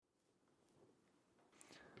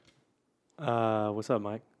What's up,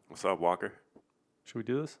 Mike? What's up, Walker? Should we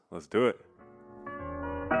do this? Let's do it.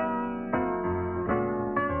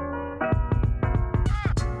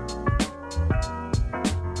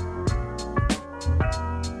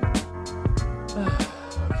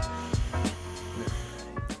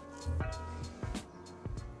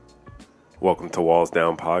 Welcome to Walls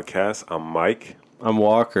Down Podcast. I'm Mike. I'm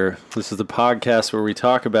Walker. This is the podcast where we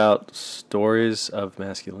talk about stories of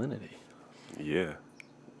masculinity. Yeah.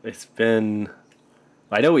 It's been...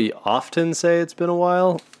 I know we often say it's been a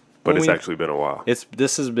while. But it's actually been a while.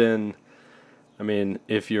 This has been... I mean,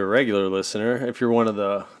 if you're a regular listener, if you're one of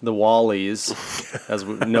the Wallies, as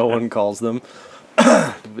no one calls them,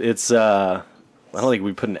 it's... I don't think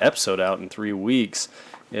we put an episode out in 3 weeks.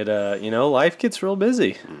 Life gets real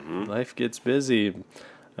busy. Mm-hmm. Life gets busy.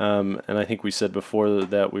 And I think we said before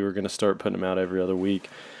that we were going to start putting them out every other week,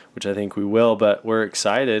 which I think we will. But we're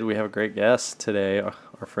excited. We have a great guest today.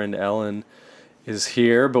 Our friend Ellen is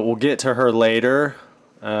here, but we'll get to her later.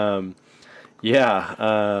 We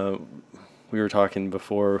were talking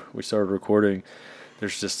before we started recording.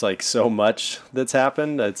 There's just like so much that's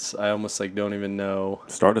happened. I almost like don't even know.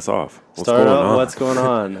 Start us off. What's going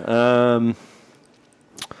on?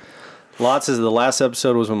 The last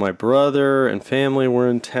episode was when my brother and family were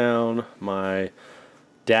in town. My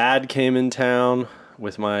dad came in town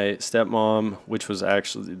with my stepmom, which was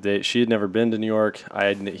actually, she had never been to New York.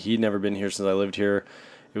 He'd never been here since I lived here.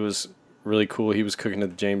 It was really cool. He was cooking at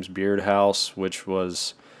the James Beard House, which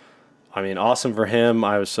was, awesome for him.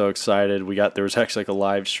 I was so excited. There was actually like a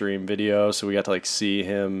live stream video, so we got to like see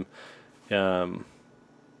him doing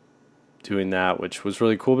that, which was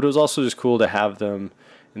really cool. But it was also just cool to have them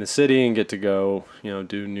in the city and get to go,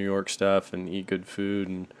 do New York stuff and eat good food.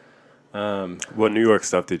 And what New York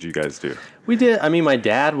stuff did you guys do? we did. My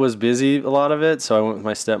dad was busy a lot of it, so I went with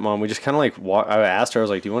my stepmom. We just kind of like I asked her, I was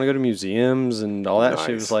like, "Do you want to go to museums and all that?" Nice.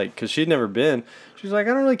 She was like, because she'd never been. She was like, "I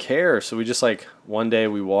don't really care." So we just like one day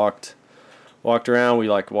we walked around. We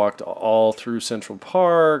like walked all through Central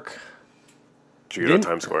Park. Did you go to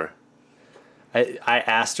Times Square? I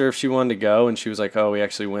asked her if she wanted to go, and she was like, "Oh, we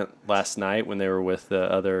actually went last night when they were with the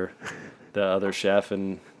other chef."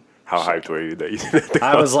 And How hyped were you that you didn't have to go?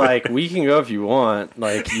 I was like, "We can go if you want.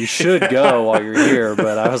 Like, you should go while you're here."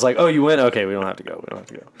 But I was like, "Oh, you went? Okay, we don't have to go.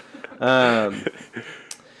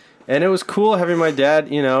 And it was cool having my dad.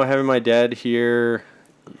 Having my dad here.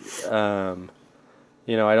 I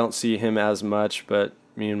don't see him as much, but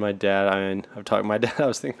me and my dad. I've talked. My dad. I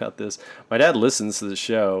was thinking about this. My dad listens to the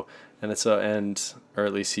show. Or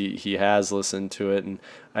at least he has listened to it, and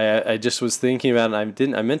I just was thinking about it.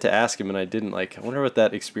 And I meant to ask him, and I didn't. Like, I wonder what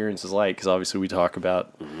that experience is like, because obviously we talk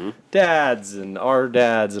about dads and our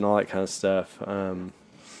dads and all that kind of stuff.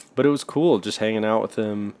 But it was cool just hanging out with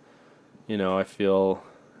him. I feel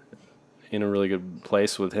in a really good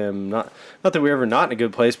place with him. Not that we were ever not in a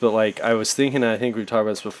good place, but like I was thinking. I think we've talked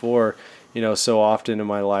about this before. So often in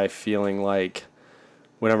my life, feeling like,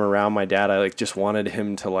 when I'm around my dad, I like just wanted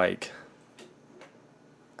him to like,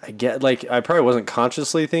 I probably wasn't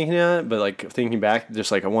consciously thinking it, but like thinking back,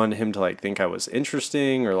 just like I wanted him to like think I was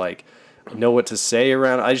interesting or like know what to say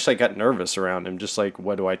around. I just like got nervous around him. Just like,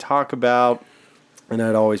 what do I talk about? And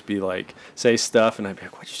I'd always be like, say stuff, and I'd be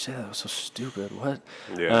like, what'd you say? That was so stupid. What?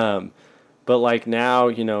 Yeah. But like now,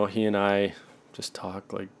 he and I just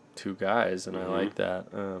talk like two guys, and I like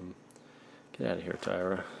that. Get out of here,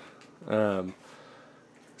 Tyra.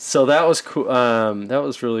 So that was cool. That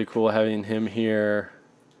was really cool having him here.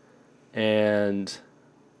 And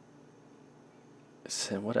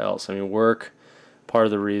what else? Work. Part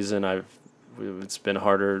of the reason it's been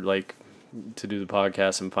harder, like, to do the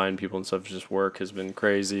podcast and find people and stuff. Just work has been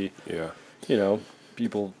crazy. Yeah.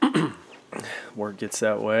 People, work gets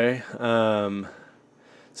that way.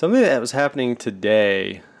 Something that was happening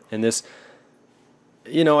today, and this,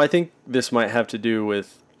 I think this might have to do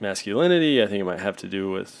with masculinity. I think it might have to do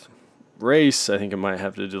with race. I think it might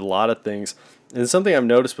have to do with a lot of things. And it's something I've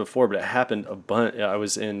noticed before, but it happened a bunch. I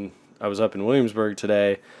was up in Williamsburg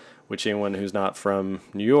today, which anyone who's not from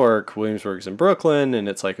New York, Williamsburg's in Brooklyn, and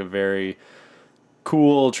it's like a very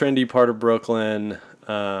cool, trendy part of Brooklyn.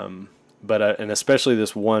 And especially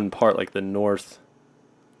this one part, like the northwest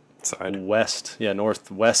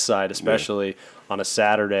side, especially on a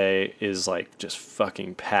Saturday, is like just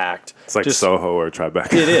fucking packed. It's like Soho or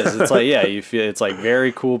Tribeca. It is. It's like, yeah, you feel it's like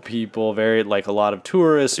very cool people, very like a lot of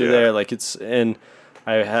tourists are there. Like and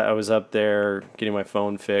I was up there getting my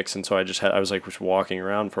phone fixed, and so I was like just walking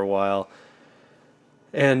around for a while.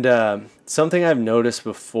 And something I've noticed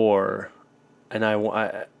before, and I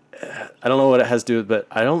don't know what it has to do with, but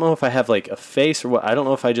I don't know if I have like a face or what. I don't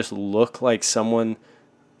know if I just look like someone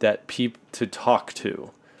that to talk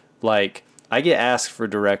to. Like, I get asked for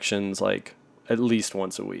directions like at least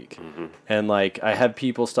once a week. Mm-hmm. And like I have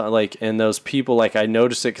people and those people, like I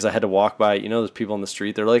noticed it because I had to walk by, those people on the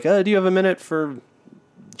street, they're like, do you have a minute for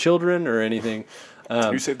children or anything?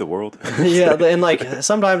 Can you save the world? Yeah. And like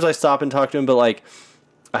sometimes I stop and talk to them, but like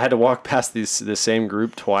I had to walk past the same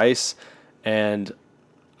group twice, and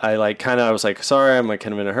I was like, sorry, I'm like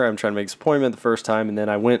kind of in a hurry. I'm trying to make this appointment the first time. And then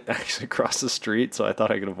I went actually across the street, so I thought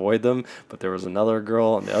I could avoid them. But there was another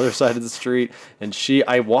girl on the other side of the street, and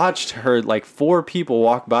I watched her, like 4 people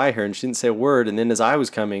walk by her, and she didn't say a word. And then as I was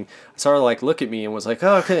coming, I saw her like look at me and was like,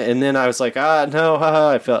 oh, okay. And then I was like,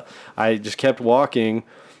 no, I just kept walking.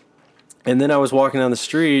 And then I was walking down the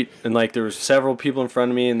street, and like there was several people in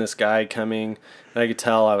front of me, and this guy coming, and I could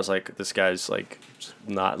tell I was like, this guy's like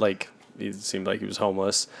not like, he seemed like he was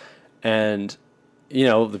homeless. And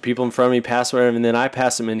the people in front of me passed whatever, and then I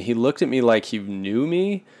passed him, and he looked at me like he knew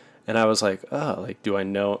me, and I was like, oh, like, do I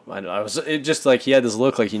know? It just like he had this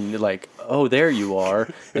look like he knew, like, oh, there you are.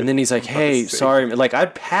 And then he's like, hey, sorry, like I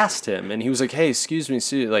passed him, and he was like, hey, excuse me,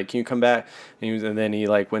 like, can you come back? And then he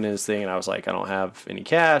like went in his thing, and I was like, I don't have any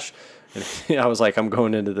cash. And I was like, I'm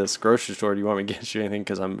going into this grocery store. Do you want me to get you anything?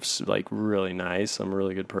 Because I'm like really nice. I'm a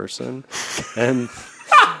really good person. And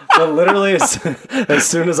but literally, as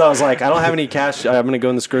soon as I was like, I don't have any cash, I'm going to go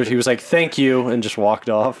in this grocery. He was like, thank you, and just walked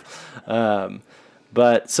off.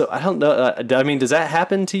 But so I don't know. I mean, does that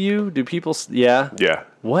happen to you? Do people? Yeah. Yeah.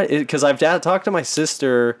 What? Because I've talked to my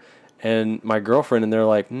sister and my girlfriend, and they're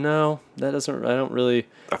like, no, that doesn't. I don't really.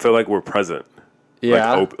 I feel like we're present.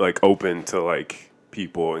 Yeah. Like open to like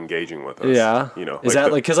people engaging with us. Yeah. Is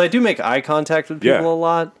that like because I do make eye contact with people a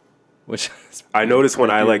lot, which I notice when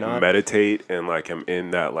I like not. meditate and like I'm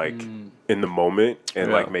in that like in the moment and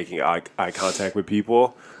like making eye contact with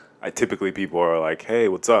people. People are like, hey,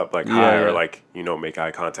 what's up? Like, hi, or like, make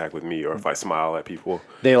eye contact with me. Or if I smile at people,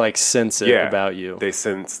 they like sense it about you. They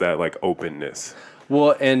sense that like openness.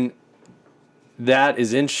 Well, and that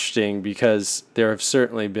is interesting because there have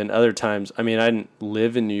certainly been other times. I mean, I didn't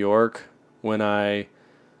live in New York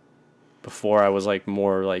before I was like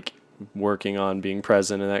more like working on being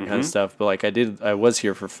present and that kind of stuff. But like I was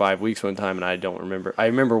here for 5 weeks one time, and I don't remember. I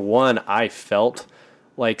remember I felt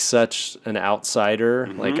like such an outsider.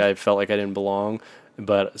 Like I felt like I didn't belong.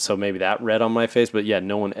 But so maybe that read on my face. But yeah,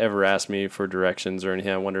 no one ever asked me for directions or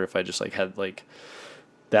anything. I wonder if I just like had like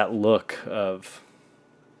that look of,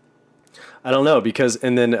 I don't know, because,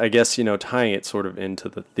 and then I guess, tying it sort of into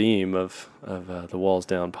the theme of the Walls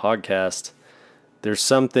Down podcast, there's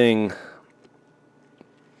something,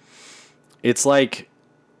 it's like,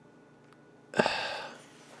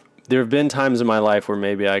 there have been times in my life where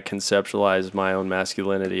maybe I conceptualized my own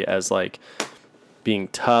masculinity as like being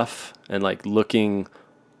tough and like looking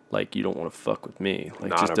like you don't want to fuck with me.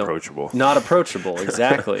 Like not approachable. Not approachable,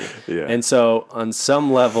 exactly. Yeah. And so on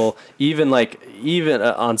some level, even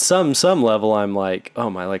on some level, I'm like, oh,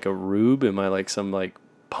 am I like a rube? Am I like some like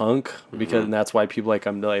punk? Because and that's why people like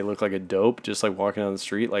I look like a dope just like walking down the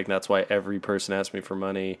street. Like that's why every person asks me for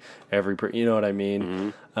money. You know what I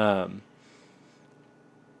mean?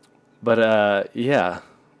 But yeah,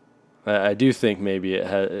 I do think maybe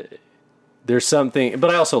there's something, but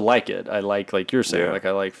I also like it. I like you're saying, like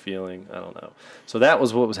I like feeling, I don't know. So that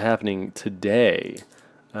was what was happening today.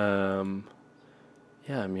 Yeah,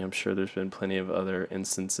 I mean, I'm sure there's been plenty of other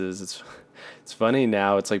instances. It's funny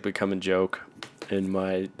now. It's like become a joke in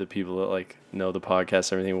the people that like know the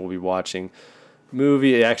podcast, everything will be watching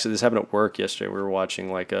movie. Actually, this happened at work yesterday. We were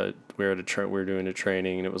watching like we were doing a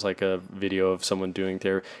training, and it was like a video of someone doing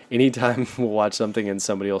therapy. Anytime we'll watch something and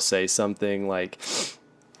somebody will say something like,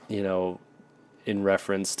 in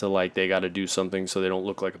reference to like they got to do something so they don't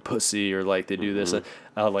look like a pussy, or like they do this,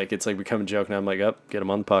 like it's like become a joke. And I'm like, get him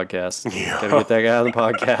on the podcast. Gotta get that guy on the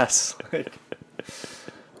podcast.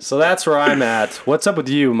 So that's where I'm at. What's up with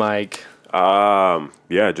you, Mike?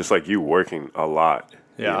 Yeah, just like you, working a lot.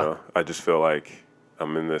 Yeah. I just feel like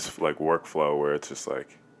I'm in this like workflow where it's just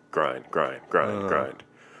like grind. But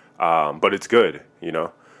it's good,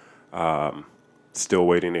 Still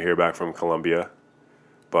waiting to hear back from Columbia,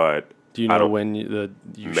 but do you know when you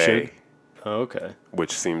May, should? Oh, okay.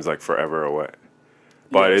 Which seems like forever away,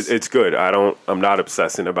 but yes. it's good. I'm not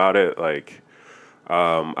obsessing about it. Like,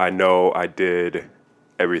 I know I did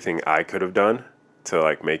everything I could have done to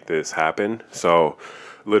like make this happen. So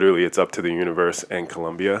literally it's up to the universe and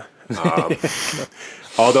Columbia.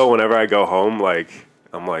 Although whenever I go home, like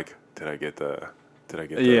I'm like, did I get the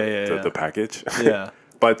package? Yeah.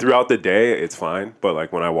 But throughout the day, it's fine. But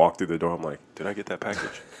like when I walk through the door, I'm like, did I get that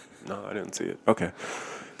package? No, I didn't see it. Okay.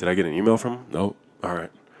 Did I get an email from him? No. All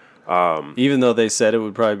right. Even though they said it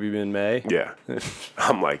would probably be in May. Yeah.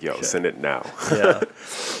 I'm like, yo, send it now. Yeah.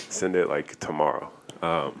 Send it like tomorrow.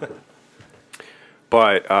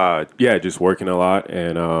 But yeah, just working a lot.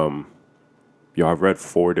 And I've read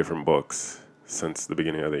 4 different books since the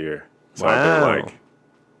beginning of the year. So I've been like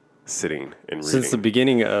sitting and reading. Since the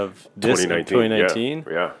beginning of 2019?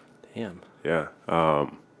 Yeah. Damn. Yeah.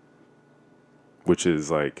 Which is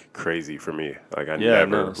like crazy for me. Like I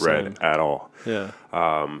never read at all. Yeah.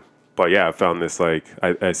 But yeah, I found this like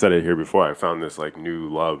I said it here before. I found this like new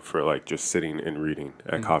love for like just sitting and reading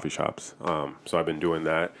at coffee shops. So I've been doing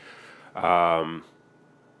that.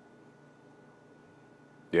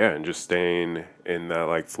 Yeah, and just staying in that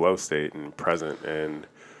like flow state and present and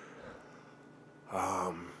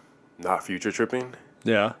not future tripping.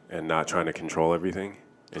 Yeah. And not trying to control everything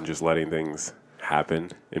and just letting things happen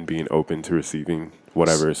and being open to receiving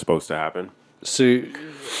whatever is supposed to happen. So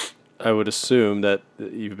I would assume that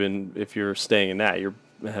if you're staying in that, you're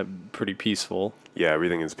pretty peaceful. Yeah,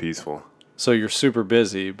 everything is peaceful. So you're super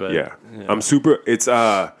busy, but yeah.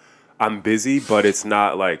 I'm busy, but it's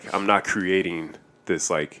not like I'm not creating this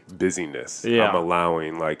like busyness. Yeah. I'm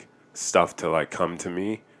allowing like stuff to like come to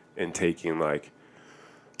me and taking like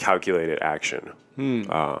calculated action.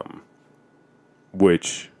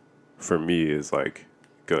 Which for me is like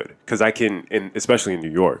good because I can, especially in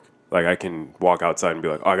New York, like I can walk outside and be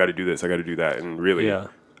like, oh, I got to do this, I got to do that, and really, I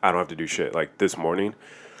don't have to do shit. Like this morning,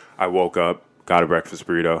 I woke up, got a breakfast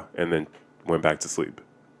burrito, and then went back to sleep,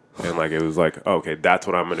 and like it was like, oh, okay, that's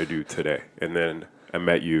what I'm gonna do today, and then I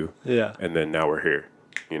met you, and then now we're here,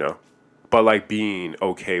 but like being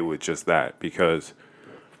okay with just that because.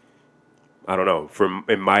 I don't know.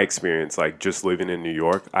 In my experience, like just living in New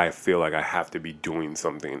York, I feel like I have to be doing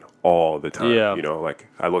something all the time. Yeah. Like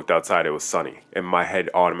I looked outside, it was sunny, and my head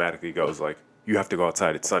automatically goes like, "You have to go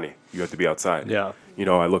outside. It's sunny. You have to be outside." Yeah.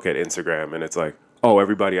 I look at Instagram and it's like, "Oh,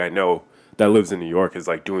 everybody I know that lives in New York is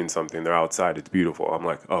like doing something. They're outside. It's beautiful." I'm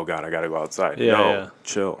like, "Oh God, I gotta go outside."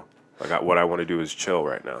 Chill. Like what I want to do is chill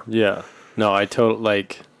right now. Yeah. No, I totally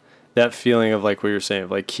like that feeling of like what you're saying,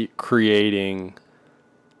 of like keep creating.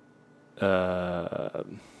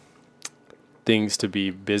 Things to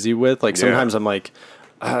be busy with. Like sometimes I'm like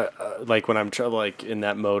when I'm like in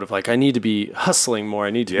that mode of like I need to be hustling more.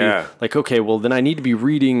 I need to be like, okay, well then I need to be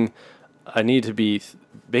reading. I need to be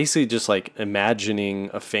basically just like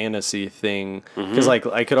imagining a fantasy thing because like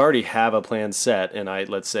I could already have a plan set and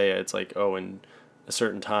let's say it's like in a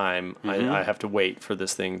certain time I have to wait for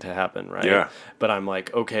this thing to happen, right? Yeah. But I'm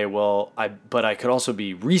like, okay, well, but I could also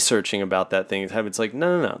be researching about that thing. It's like,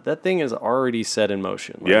 no, that thing is already set in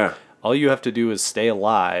motion. Like, all you have to do is stay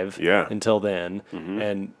alive until then,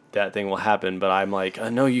 and that thing will happen. But I'm like,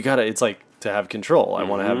 no, you gotta. It's like to have control. I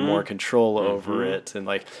want to have more control over it and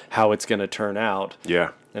like how it's gonna turn out.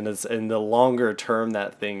 Yeah. And the longer term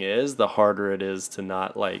that thing is, the harder it is to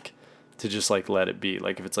not like. To just like let it be.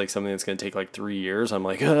 Like if it's like something that's going to take like 3 years, I'm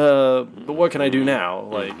like, but what can I do now?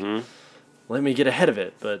 Like, let me get ahead of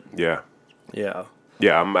it. But yeah.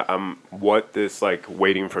 I'm what this like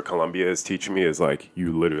waiting for Columbia is teaching me is like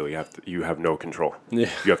you literally you have no control.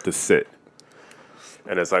 Yeah. You have to sit,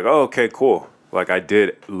 and it's like, oh, okay, cool. Like I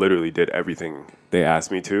literally did everything they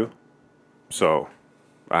asked me to, so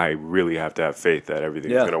I really have to have faith that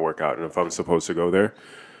everything's going to work out. And if I'm supposed to go there,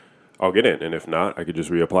 I'll get in, and if not, I could just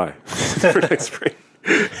reapply for next spring.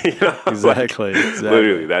 Exactly.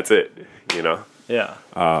 Literally, that's it. Yeah.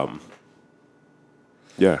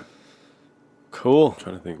 Yeah. Cool. I'm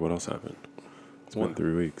trying to think what else happened. It's been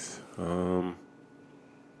 3 weeks.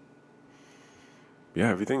 Yeah,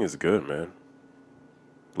 everything is good, man.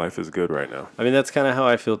 Life is good right now. I mean, that's kind of how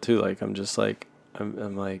I feel too. Like I'm just like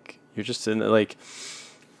I'm like you're just in like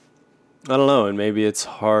I don't know, and maybe it's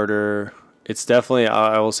harder. It's definitely,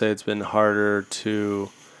 I will say it's been harder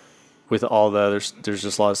with all the others, there's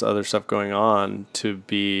just lots of other stuff going on, to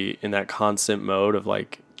be in that constant mode of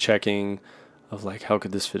like checking of like, how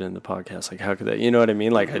could this fit in the podcast? Like, how could that, you know what I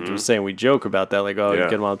mean? Like I was saying, we joke about that, like, you get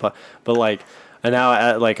them on the podcast. But like, and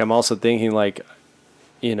now like, I'm also thinking like,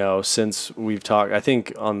 since we've talked, I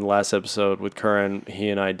think on the last episode with Curran, he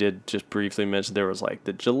and I did just briefly mention there was like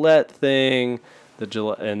the Gillette thing,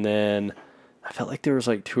 and then I felt like there was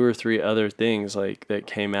like 2 or 3 other things like that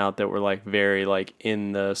came out that were like very like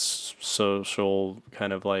in the social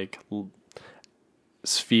kind of like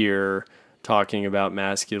sphere talking about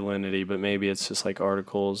masculinity, but maybe it's just like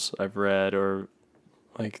articles I've read or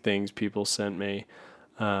like things people sent me.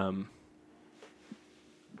 My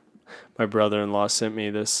brother-in-law sent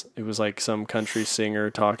me this. It was like some country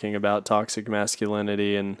singer talking about toxic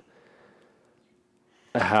masculinity, and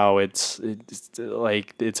how it's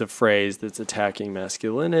like it's a phrase that's attacking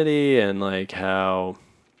masculinity, and like how,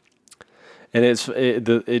 and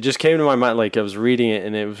it just came to my mind, like I was reading it,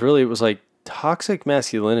 and it was like toxic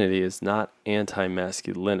masculinity is not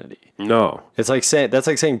anti-masculinity. No. It's like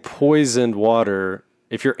saying poisoned water.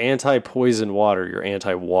 If you're anti-poisoned water, you're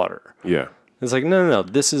anti-water. Yeah. It's like, no.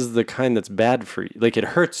 This is the kind that's bad for you. Like, it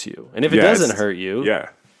hurts you. And if it Yeah, doesn't hurt you, Yeah.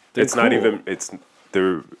 then It's not cool. even,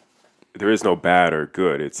 there is no bad or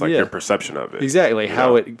good. It's like Yeah. your perception of it. exactly you how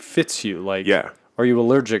know? it fits you. Like, Yeah. are you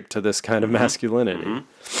allergic to this kind of masculinity?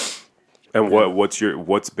 And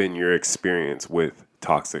what's been your experience with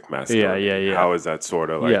toxic masculinity? Yeah. How has that sort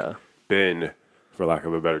of like Yeah. been, for lack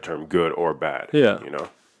of a better term, good or bad? Yeah. You know,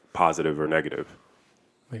 positive or negative?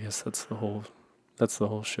 I guess that's the whole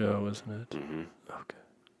show, isn't it? Mm-hmm. Okay.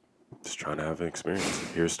 Just trying to have an experience.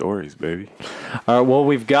 Hear stories, baby. All right. Well,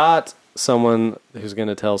 we've got someone who's going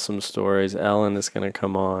to tell some stories. Ellen is going to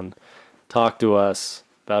come on, talk to us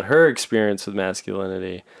about her experience with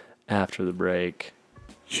masculinity after the break.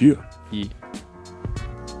 Yeah. Yeah.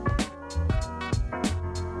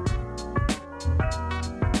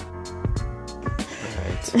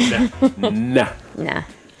 Nah. Nah.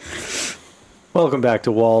 Welcome back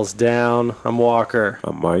to Walls Down. I'm Walker.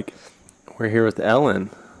 I'm Mike. We're here with Ellen.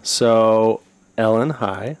 So, Ellen,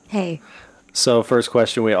 hi. Hey. So, first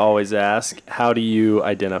question we always ask, how do you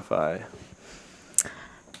identify?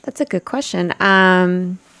 That's a good question.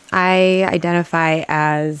 I identify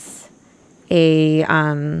as a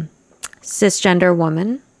cisgender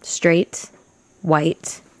woman, straight,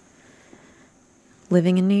 white,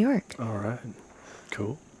 living in New York. All right.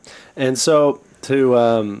 Cool. And so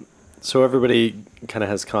so everybody kind of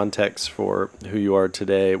has context for who you are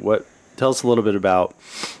today. Tell us a little bit about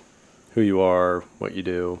who you are, what you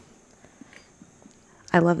do.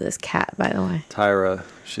 I love this cat, by the way. Tyra,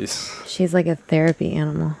 she's like a therapy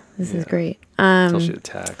animal. This is great. until she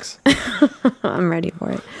attacks. I'm ready for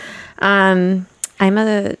it. I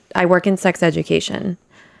work in sex education.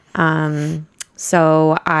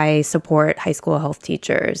 So I support high school health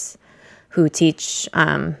teachers who teach,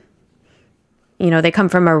 they come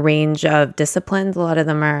from a range of disciplines. A lot of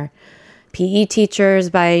them are PE teachers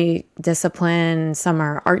by discipline. Some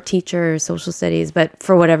are art teachers, social studies, but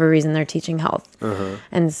for whatever reason, they're teaching health. Uh-huh.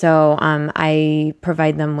 And so I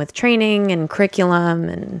provide them with training and curriculum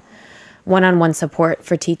and one-on-one support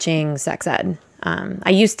for teaching sex ed.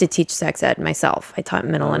 I used to teach sex ed myself. I taught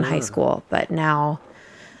middle and high school, but now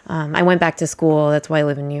I went back to school. That's why I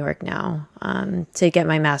live in New York now, to get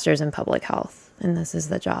my master's in public health. And this is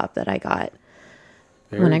the job that I got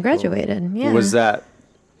when I graduated. Cool. Yeah.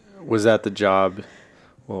 Was that the job?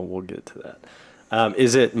 Well, we'll get to that.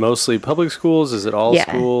 Is it mostly public schools? Is it all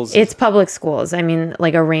schools? It's public schools. I mean,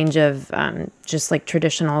 like a range of just like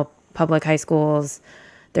traditional public high schools.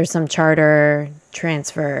 There's some charter,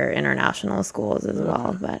 transfer, international schools as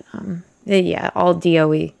well. But all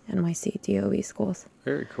DOE, NYC DOE schools.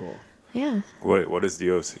 Very cool. Yeah. What is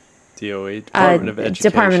DOC? DOE, Department of Education.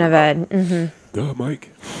 Department of Ed. Mm-hmm. Duh, Mike.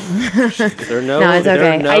 No, it's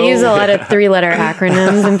okay. I use a lot of 3-letter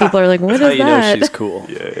acronyms, and people are like, "What is that?" You know she's cool.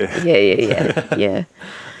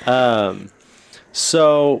 Yeah.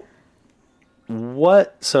 So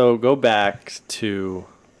go back to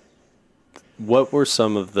what were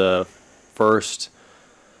some of the first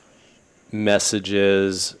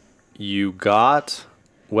messages you got,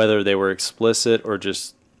 whether they were explicit or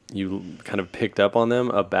just you kind of picked up on them,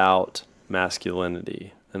 about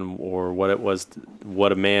masculinity or what it was,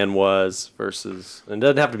 what a man was versus, and it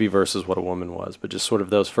doesn't have to be versus what a woman was, but just sort of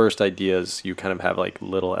those first ideas you kind of have like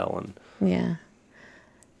little Ellen. Yeah.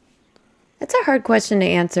 That's a hard question to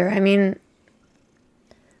answer. I mean,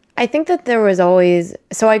 I think that there was always,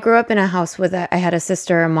 so I grew up in a house I had a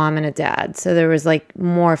sister, a mom, and a dad. So there was like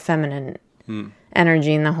more feminine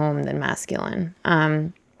energy in the home than masculine.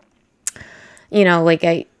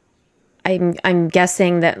 Like I'm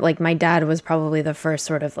guessing that like my dad was probably the first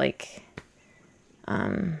sort of like,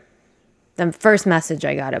 the first message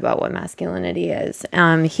I got about what masculinity is.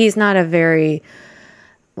 He's not a very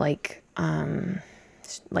like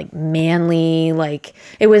manly, like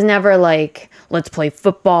it was never like, let's play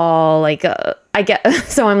football. Like, I get,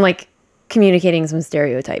 so I'm like communicating some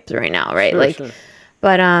stereotypes right now. Right. Sure.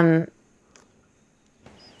 But,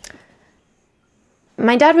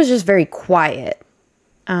 my dad was just very quiet.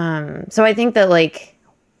 So I think that like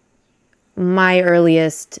my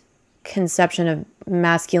earliest conception of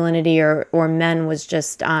masculinity or men was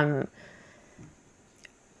just, not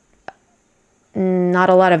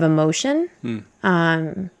a lot of emotion,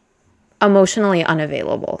 emotionally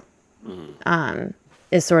unavailable,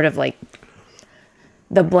 is sort of like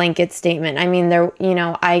the blanket statement. I mean, there, you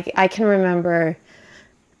know, I can remember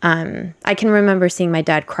seeing my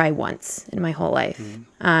dad cry once in my whole life.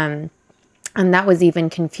 And that was even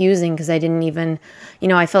confusing because I didn't even, you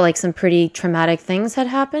know, I felt like some pretty traumatic things had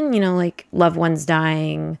happened, you know, like loved ones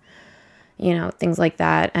dying, you know, things like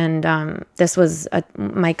that. And this was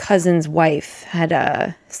my cousin's wife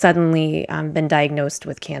had suddenly been diagnosed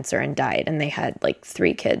with cancer and died, and they had like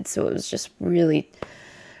 3 kids. So it was just really,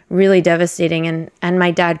 really devastating. And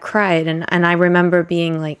my dad cried, and I remember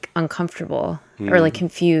being like uncomfortable or like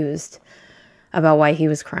confused about why he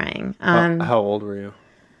was crying. How old were you?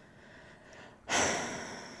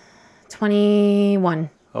 21.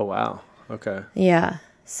 Oh, wow. Okay. Yeah.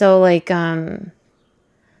 So like, and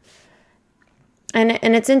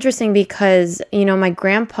it's interesting because, you know, my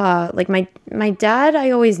grandpa, like my dad,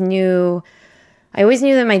 I always knew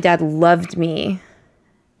that my dad loved me.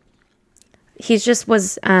 He just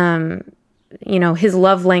was, you know, his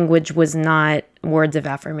love language was not words of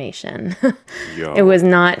affirmation. It was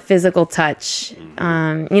not physical touch.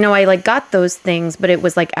 You know, I like got those things, but it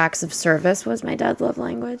was like acts of service was my dad's love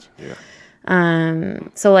language. Yeah.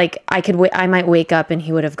 So like I might wake up and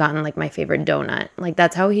he would have gotten like my favorite donut. Like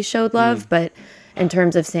that's how he showed love. But in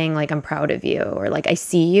terms of saying like, I'm proud of you, or like, I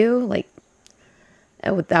see you, like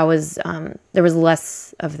that was, there was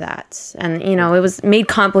less of that. And, you know, it was made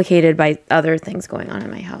complicated by other things going on in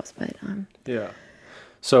my house, but, yeah.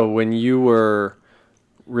 So when you were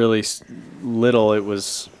really little, it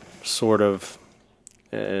was sort of,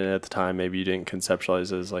 and at the time, maybe you didn't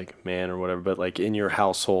conceptualize it as like man or whatever, but like in your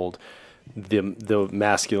household, the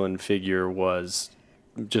masculine figure was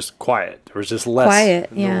just quiet. There was just less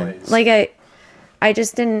quiet. noise. Yeah. Like I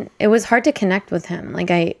just didn't, it was hard to connect with him.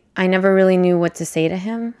 Like I never really knew what to say to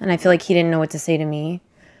him. And I feel like he didn't know what to say to me.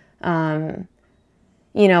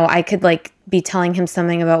 You know, I could like be telling him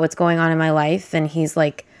something about what's going on in my life, and he's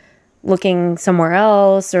like looking somewhere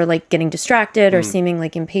else, or like getting distracted, or seeming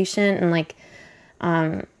like impatient. And like,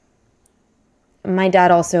 my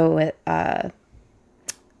dad also,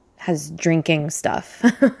 has drinking stuff.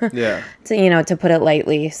 Yeah. To put it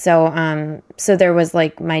lightly. So there was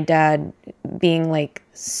like my dad being like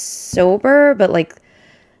sober, but like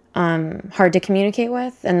hard to communicate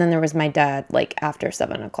with. And then there was my dad like after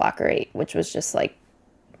 7 o'clock or 8, which was just like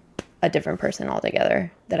a different person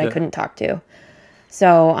altogether that I couldn't talk to.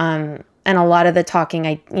 So, and a lot of the talking,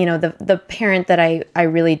 the parent that I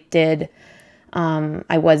really did,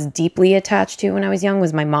 I was deeply attached to when I was young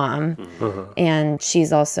was my mom. And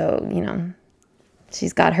she's also, you know,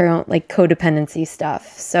 she's got her own like codependency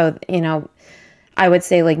stuff. So, you know, I would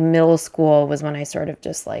say like middle school was when I sort of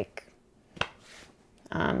just like,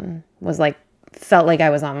 was like, felt like I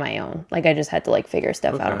was on my own. Like I just had to like figure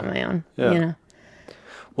stuff out on my own, you know?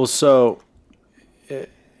 Well, so,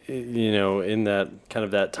 you know, in that kind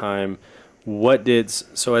of that time,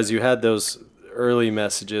 so as you had those early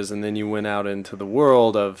messages and then you went out into the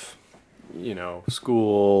world of, you know,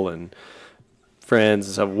 school and friends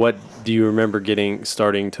and stuff, what do you remember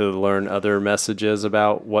starting to learn other messages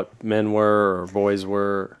about what men were or boys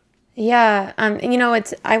were? Yeah. You know,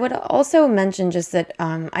 I would also mention just that,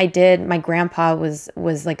 my grandpa was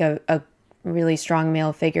like a really strong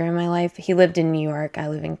male figure in my life. He lived in New York. I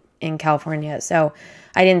live in California. So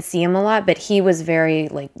I didn't see him a lot, but he was very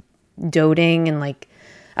like doting and like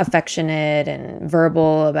affectionate and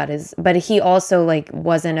verbal about but he also like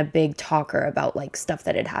wasn't a big talker about like stuff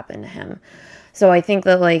that had happened to him. So I think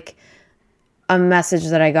that like a message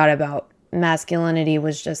that I got about masculinity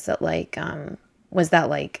was just that like,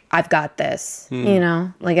 I've got this, you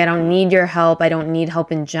know, like I don't need your help. I don't need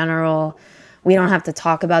help in general. We don't have to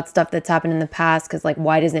talk about stuff that's happened in the past, because like,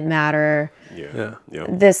 why does it matter? Yeah.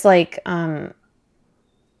 This like the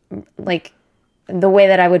way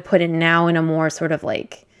that I would put it now, in a more sort of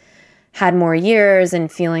like had more years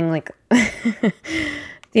and feeling like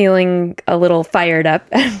feeling a little fired up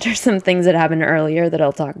after some things that happened earlier that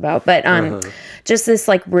I'll talk about. But just this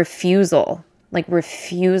like refusal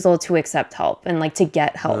to accept help and like to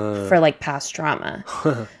get help for like past trauma.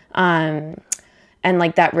 And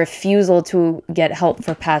like that refusal to get help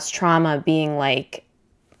for past trauma being like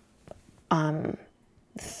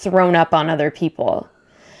thrown up on other people,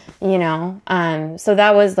 you know? So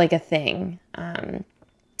that was like a thing. And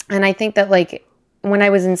I think that like when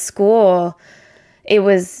I was in school,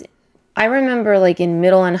 I remember like in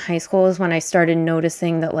middle and high school is when I started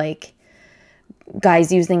noticing that like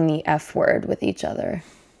guys using the F word with each other.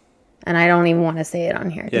 And I don't even want to say it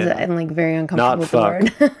on here because I'm like very uncomfortable with the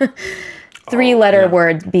word. 3-letter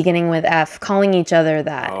word beginning with F, calling each other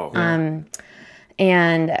that.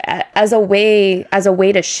 And as a way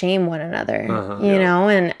to shame one another, you know,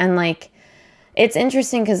 and like it's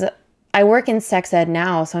interesting because I work in sex ed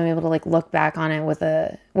now, so I'm able to like look back on it with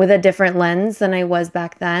a different lens than I was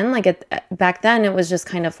back then. Like back then, it was just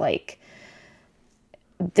kind of like,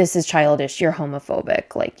 this is childish. You're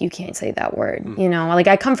homophobic. Like you can't say that word. You know, like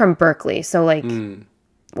I come from Berkeley, so like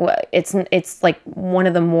it's like one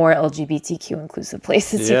of the more LGBTQ inclusive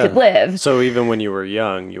places you could live. So even when you were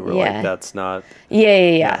young, you were Yeah. like, that's not.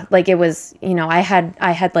 Yeah. Like it was, you know, I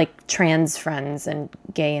had like trans friends and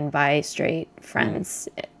gay and bi straight friends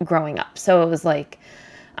growing up. So it was like,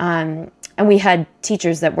 and we had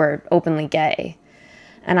teachers that were openly gay.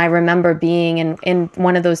 And I remember being in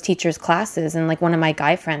one of those teachers' classes and like one of my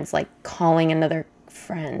guy friends like calling another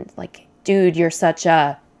friend like, dude, you're such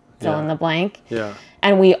a fill in the blank. Yeah.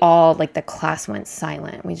 And we all, like, the class went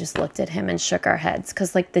silent. We just looked at him and shook our heads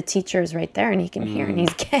because, like, the teacher's right there and he can hear and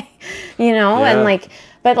he's gay, you know? Yeah. And, like,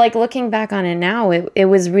 but, like, looking back on it now, it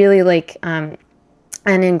was really, like, and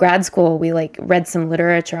in grad school, we, like, read some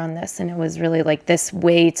literature on this. And it was really, like, this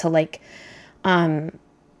way to, like,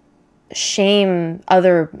 shame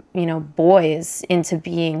other, you know, boys into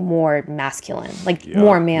being more masculine, like,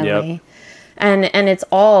 more manly. Yep. And it's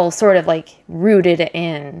all sort of, like, rooted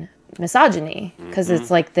in misogyny because it's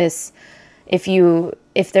like this,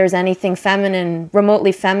 if there's anything feminine,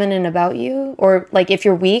 remotely feminine about you, or like if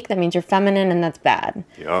you're weak, that means you're feminine and that's bad.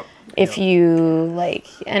 If you like,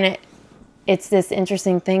 and it's this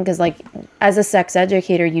interesting thing because like as a sex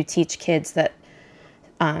educator, you teach kids that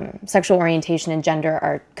sexual orientation and gender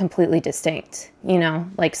are completely distinct. You know,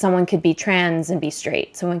 like someone could be trans and be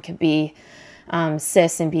straight, someone could be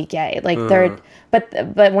cis and be gay, like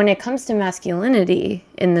but when it comes to masculinity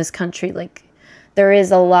in this country, like there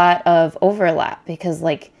is a lot of overlap because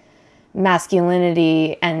like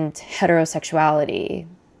masculinity and heterosexuality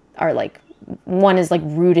are like one is like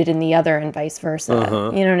rooted in the other and vice versa.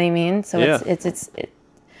 You know what I mean? So it's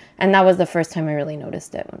and that was the first time I really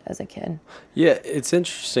noticed it as a kid. Yeah, it's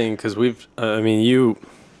interesting because we've I mean you're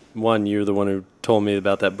the one who told me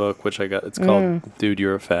about that book, which I got. It's called Dude,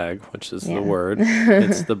 You're a Fag, which is the word.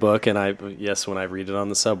 It's the book. And when I read it on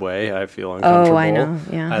the subway, I feel uncomfortable. Oh, I know.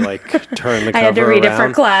 Yeah. I like turn the cover I had to read around. it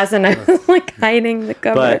for class and I was like hiding the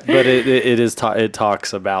cover. But it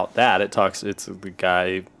talks about that. It's the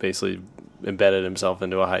guy basically embedded himself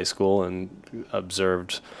into a high school and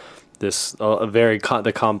observed this,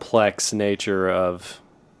 the complex nature of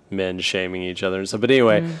men shaming each other and stuff. But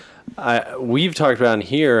anyway, we've talked about in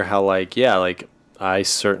here how I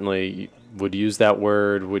certainly would use that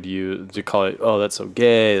word, to call it, oh, that's so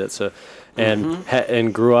gay,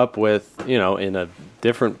 and grew up with, you know, in a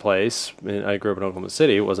different place. I grew up in Oklahoma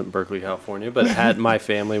City. It wasn't Berkeley, California, but my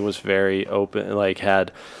family was very open, like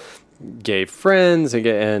had gay friends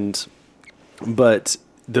but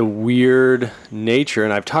the weird nature,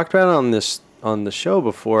 and I've talked about it on the show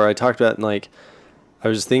before. I talked about like, I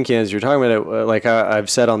was thinking as you're talking about it, like I've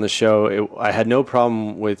said on the show, I had no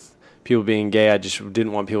problem with people being gay. I just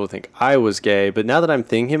didn't want people to think I was gay. But now that I'm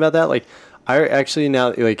thinking about that, like I actually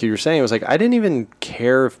now, like you were saying, it was like I didn't even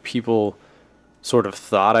care if people sort of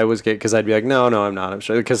thought I was gay because I'd be like, no, I'm not. I'm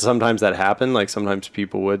sure, because sometimes that happened. Like sometimes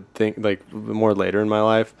people would think, like more later in my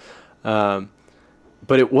life.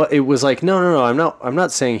 But it was like, no, I'm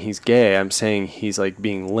not saying he's gay. I'm saying he's like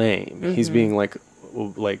being lame. He's being like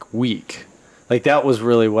weak. Like that was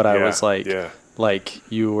really what I was like. Yeah. Like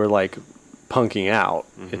you were like punking out,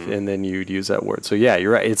 and then you'd use that word. So yeah,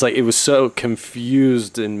 you're right. It's like it was so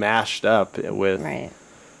confused and mashed up with. Right.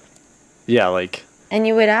 Yeah, like. And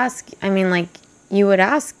you would ask. I mean, like you would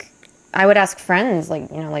ask. I would ask friends, like,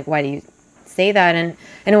 you know, like, why do you say that? And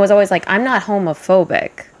it was always like, I'm not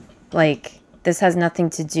homophobic. Like this has nothing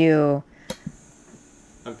to do.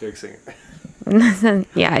 I'm fixing it.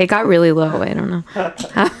 Yeah, it got really low. I don't know.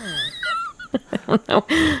 I don't know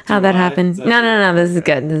how that happened. No. This is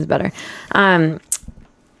good. This is better.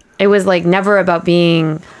 It was like never about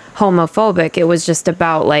being homophobic. It was just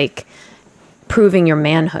about like proving your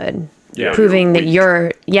manhood. Yeah, proving that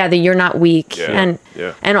you're not weak. Yeah,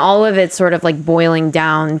 and all of it sort of like boiling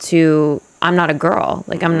down to I'm not a girl.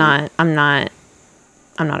 Like I'm not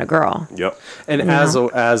a girl. Yep. And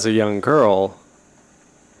as a young girl,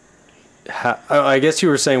 I guess you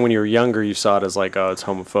were saying when you were younger, you saw it as like, oh, it's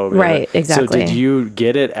homophobic. Right, exactly. So did you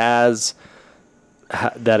get it as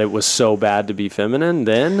that it was so bad to be feminine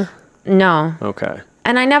then? No. Okay.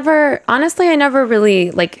 And I never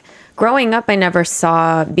really, like, growing up, I never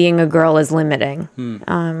saw being a girl as limiting.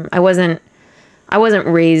 I wasn't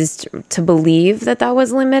raised to believe that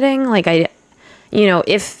was limiting. Like,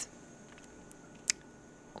 if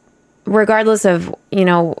regardless of,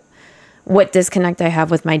 what disconnect I have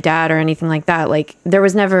with my dad or anything like that. Like, there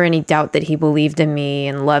was never any doubt that he believed in me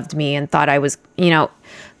and loved me and thought I was,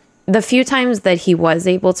 the few times that he was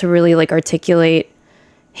able to really like articulate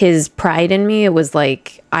his pride in me, it was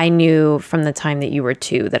like, I knew from the time that you were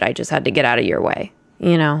 2 that I just had to get out of your way,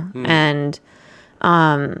 And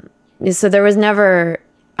so there was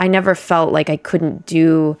I never felt like I couldn't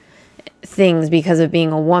do things because of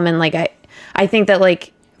being a woman. Like, I think that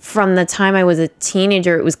like from the time I was a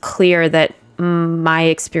teenager, it was clear that my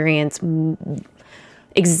experience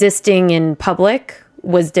existing in public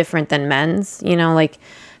was different than men's, like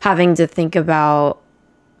having to think about,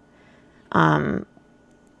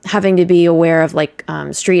 having to be aware of like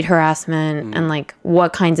street harassment and like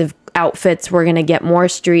what kinds of outfits were going to get more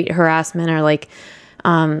street harassment, or like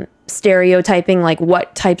stereotyping like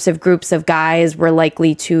what types of groups of guys were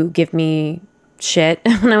likely to give me shit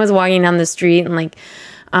when I was walking down the street, and like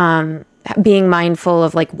being mindful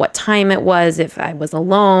of like what time it was, if I was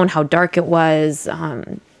alone, how dark it was.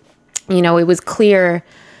 It was clear.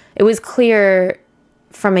 It was clear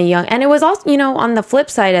from a young, and it was also, on the flip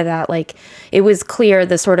side of that, like it was clear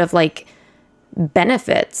the sort of like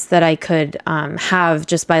benefits that I could have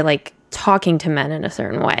just by like talking to men in a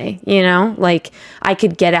certain way, like I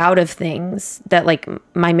could get out of things that like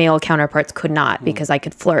my male counterparts could not, because I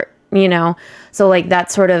could flirt, so like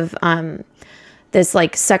that sort of this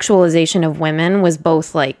like sexualization of women was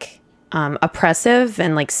both like oppressive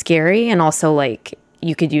and like scary, and also like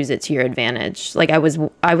you could use it to your advantage. Like I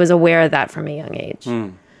was aware of that from a young age,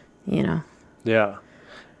 Yeah.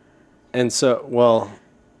 And so, well,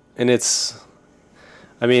 and it's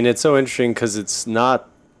so interesting because it's not,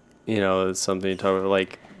 it's something you talk about,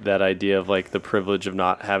 like that idea of like the privilege of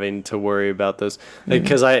not having to worry about those. Like,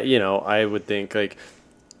 because I would think like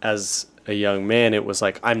as a young man, it was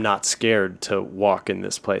like, I'm not scared to walk in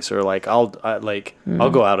this place, or like I'll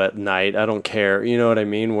go out at night. I don't care. You know what I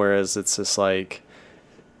mean? Whereas it's just like,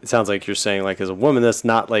 it sounds like you're saying like as a woman, that's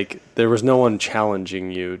not like, there was no one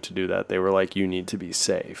challenging you to do that. They were like, you need to be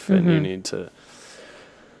safe and you need to,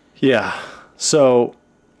 yeah. So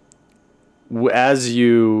as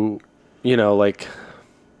like,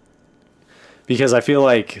 because I feel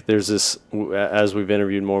like there's this, as we've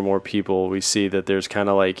interviewed more and more people, we see that there's kind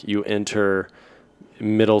of like, you enter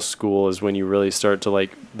middle school is when you really start to like,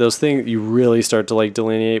 those things, you really start to like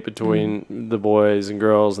delineate between the boys and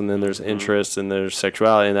girls, and then there's interest and there's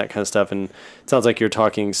sexuality and that kind of stuff. And it sounds like you're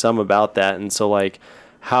talking some about that. And so like,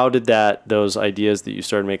 how did those ideas that you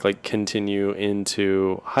started to make like continue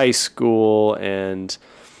into high school, and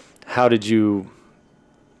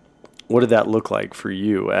what did that look like for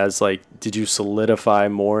you? As like, did you solidify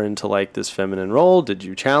more into like this feminine role? Did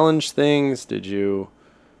you challenge things? Did you?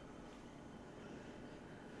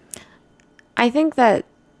 I think that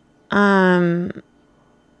that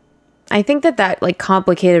like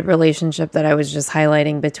complicated relationship that I was just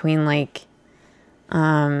highlighting between like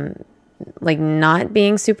not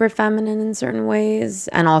being super feminine in certain ways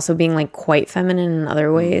and also being like quite feminine in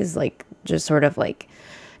other ways, like just sort of like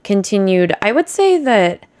continued. I would say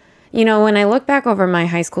that, when I look back over my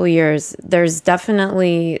high school years, there's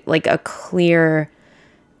definitely like a clear,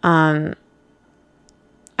 I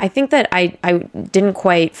think that I didn't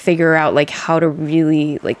quite figure out like how to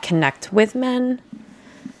really like connect with men,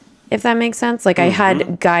 if that makes sense. Like I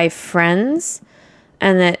had guy friends,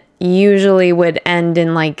 and that usually would end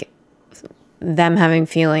in like them having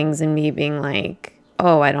feelings and me being like,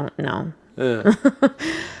 oh, I don't know.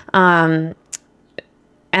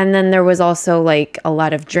 And then there was also like a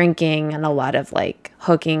lot of drinking and a lot of like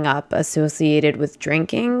hooking up associated with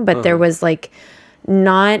drinking, but there was like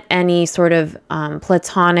not any sort of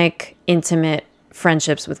platonic, intimate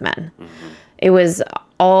friendships with men. It was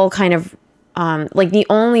all kind of like the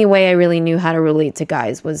only way I really knew how to relate to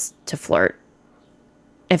guys was to flirt,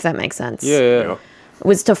 if that makes sense. Yeah.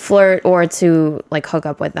 Was to flirt or to like hook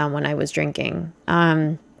up with them when I was drinking.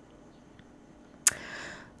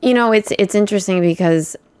 It's interesting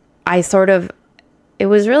because it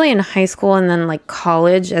was really in high school and then like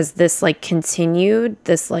college as this like continued,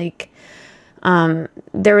 this like,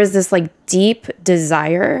 there was this like deep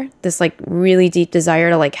desire, this like really deep desire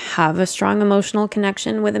to like have a strong emotional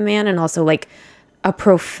connection with a man, and also like a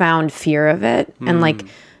profound fear of it and like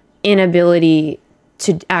inability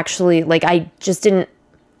to actually like, I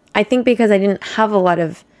think because I didn't have a lot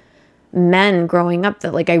of men growing up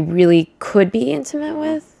that like I really could be intimate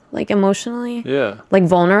with, like emotionally, like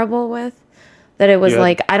vulnerable with, that it was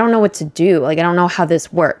like, I don't know what to do. Like, I don't know how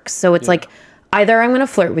this works. So it's like, either I'm going to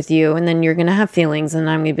flirt with you and then you're going to have feelings and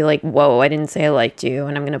I'm going to be like, whoa, I didn't say I liked you,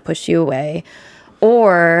 and I'm going to push you away.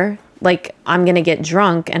 Or like I'm going to get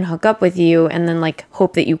drunk and hook up with you and then like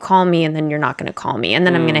hope that you call me and then you're not going to call me. And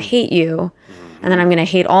then I'm going to hate you. And then I'm going to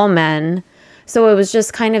hate all men. So it was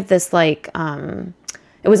just kind of this like,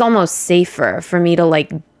 it was almost safer for me to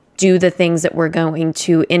like do the things that were going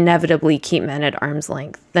to inevitably keep men at arm's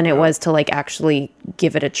length than it was to like actually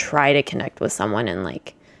give it a try to connect with someone and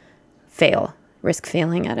like risk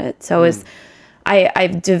failing at it. So it was, I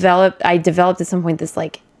developed at some point this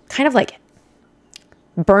like kind of like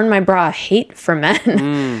burn my bra hate for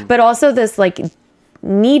men, but also this like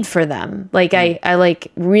need for them. Like I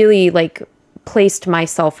like really like placed my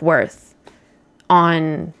self-worth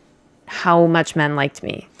on how much men liked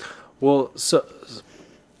me. Well, so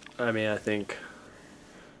I mean, I think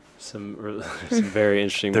some very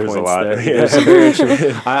interesting There's points a lot. there. Yeah. Some very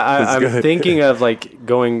interesting. I'm good. thinking of like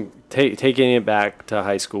taking it back to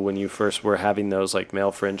high school when you first were having those like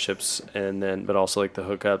male friendships, and then but also like the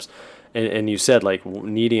hookups, and you said like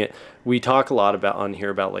needing it. We talk a lot about on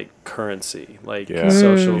here about like currency, like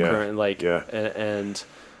social current, like and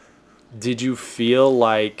did you feel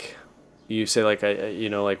like you say like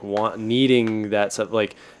like needing that stuff,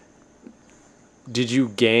 like did you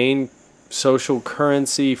gain social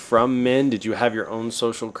currency from men? Did you have your own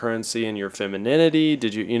social currency in your femininity?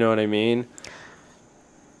 Did you know what I mean?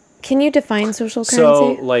 Can you define social currency?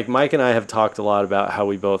 So like Mike and I have talked a lot about how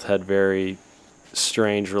we both had very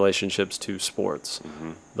strange relationships to sports.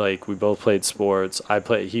 Like we both played sports.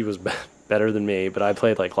 He was better than me, but I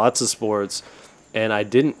played like lots of sports. And I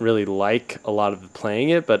didn't really like a lot of playing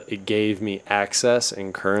it, but it gave me access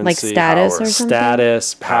and currency. Like status or something?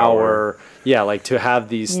 Status, power. Yeah, like to have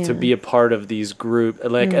these, to be a part of these group.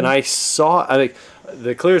 Like, and I think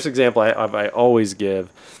the clearest example I always give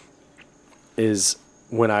is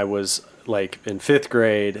when I was like in 5th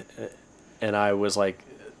grade and I was like,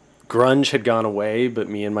 grunge had gone away, but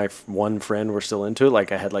me and my one friend were still into it.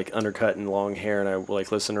 Like I had like undercut and long hair and I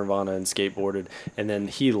like listened to Nirvana and skateboarded. And then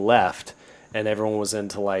he left. And everyone was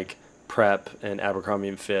into like prep and Abercrombie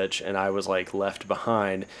and Fitch, and I was like left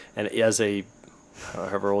behind. And as a,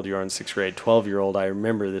 however old you are in 6th grade, 12-year-old, I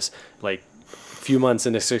remember this like a few months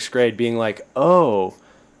into 6th grade being like, oh,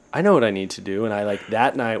 I know what I need to do. And I like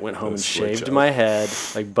that night went home and shaved my head,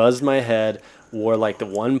 like buzzed my head, wore like the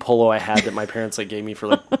one polo I had that my parents like gave me for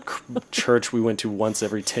like church we went to once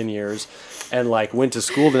every 10 years, and like went to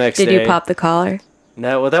school the next day. Did you pop the collar?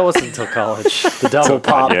 No, well, that wasn't until college. The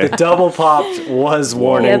double popped was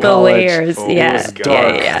worn in the college. layers,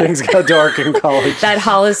 yeah. Things got dark in college. That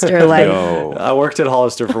Hollister life. No. I worked at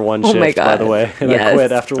Hollister for one Oh shift, my God. by the way, and I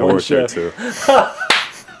quit after I one worked there shift. too.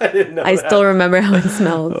 I didn't know I that. still remember how it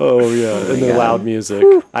smelled. Oh yeah, and the God. loud music.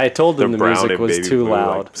 I told them the brown music and was baby too blue,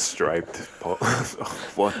 loud. like, striped.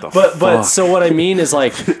 What the But fuck? so what I mean is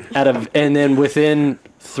like and then within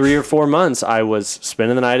 3 or 4 months, I was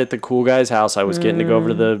spending the night at the cool guy's house. I was getting to go over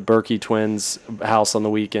to the Berkey twins' house on the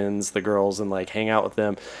weekends, the girls, and like hang out with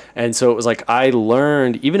them. And so it was like I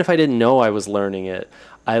learned, even if I didn't know I was learning it,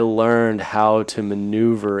 I learned how to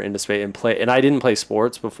maneuver into space and play. And I didn't play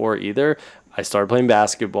sports before either. I started playing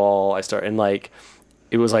basketball. And like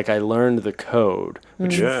it was like I learned the code,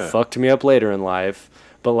 which fucked me up later in life.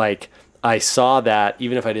 But like I saw that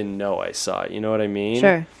even if I didn't know I saw it. You know what I mean?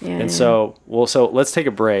 Sure. Yeah. And so let's take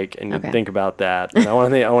a break and think about that. And I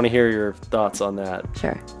want to hear your thoughts on that.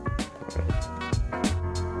 Sure.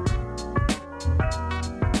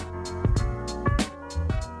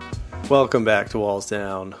 Welcome back to Walls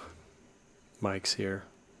Down. Mike's here.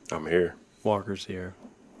 I'm here. Walker's here.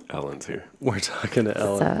 Ellen's here. We're talking to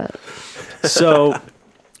Ellen. So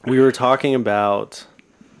we were talking about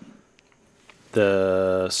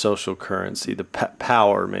the social currency, the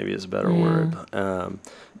power maybe is a better word.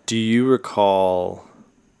 Do you recall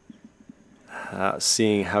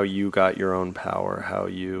seeing how you got your own power,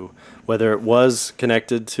 whether it was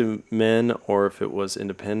connected to men or if it was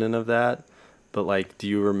independent of that, but like, do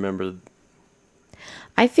you remember?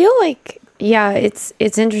 I feel like, yeah, it's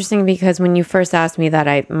interesting because when you first asked me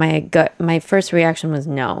that, my first reaction was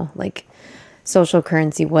no. Like, social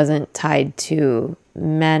currency wasn't tied to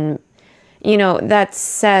men. You know, that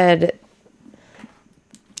said,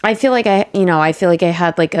 I feel like I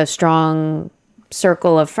had like a strong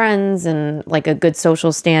circle of friends and like a good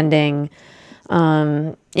social standing,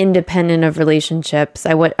 independent of relationships.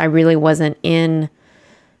 I really wasn't in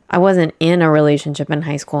a relationship in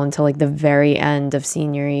high school until like the very end of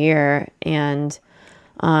senior year. And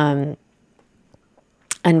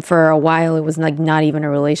for a while it was like not even a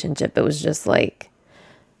relationship. It was just like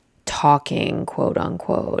talking, quote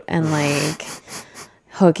unquote, and like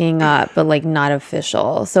hooking up, but like not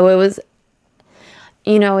official. So it was,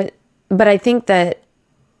 but I think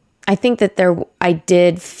I think that I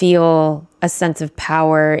did feel a sense of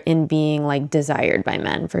power in being like desired by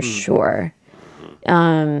men for sure.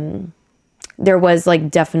 There was like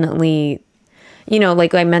definitely,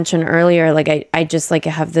 like I mentioned earlier, like I just like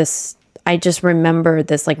have this, I just remember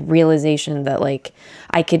this like realization that like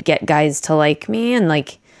I could get guys to like me, and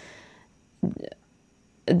like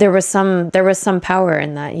there was some power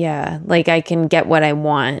in that. Yeah. Like I can get what I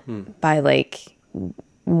want by like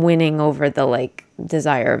winning over the like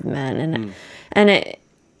desire of men. And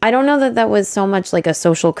I don't know that was so much like a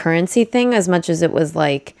social currency thing as much as it was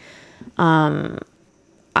like,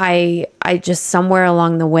 I just somewhere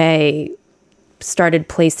along the way started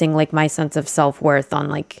placing like my sense of self-worth on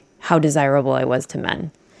like how desirable I was to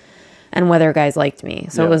men and whether guys liked me.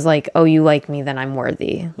 So it was like, oh, you like me, then I'm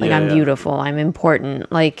worthy. Like I'm beautiful. I'm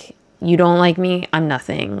important. Like you don't like me, I'm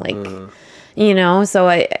nothing. Like, so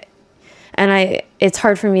it's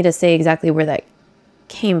hard for me to say exactly where that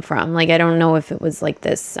came from. Like, I don't know if it was like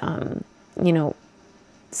this,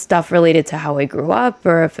 stuff related to how I grew up,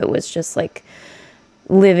 or if it was just like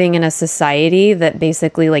living in a society that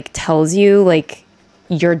basically like tells you like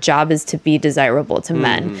your job is to be desirable to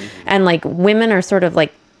men. And like women are sort of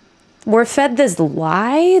like, we're fed this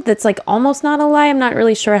lie that's like almost not a lie. I'm not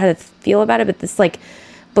really sure how to feel about it, but this like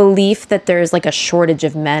belief that there's like a shortage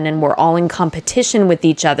of men and we're all in competition with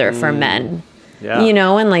each other for men. Yeah.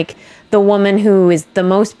 And like the woman who is the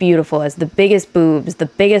most beautiful, has the biggest boobs, the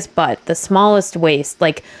biggest butt, the smallest waist,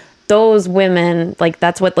 like those women, like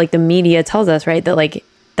that's what like the media tells us, right? That like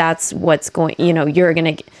that's what's going, you're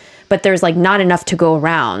gonna, but there's like not enough to go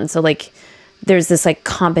around. So like there's this like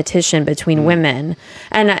competition between women,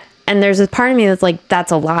 and there's a part of me that's like,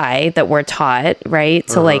 that's a lie that we're taught, right?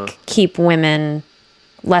 To like keep women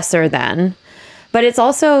lesser than. But it's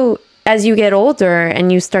also, as you get older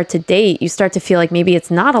and you start to date, you start to feel like maybe it's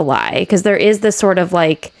not a lie, because there is this sort of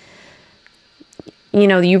like,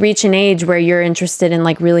 you reach an age where you're interested in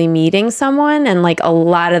like really meeting someone, and like a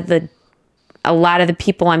lot of the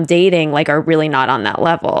people I'm dating like are really not on that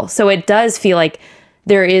level. So it does feel like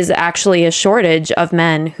there is actually a shortage of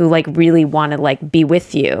men who like really want to like be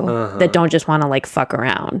with you, that don't just want to like fuck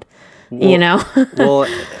around, Well,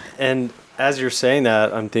 and as you're saying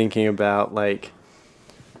that, I'm thinking about like,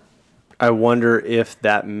 I wonder if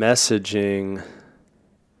that messaging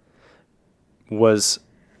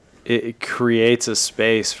it creates a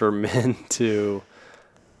space for men to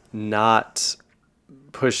not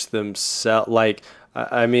push themselves. Like,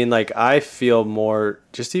 I mean, like I feel more,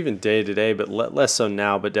 just even day to day, but less so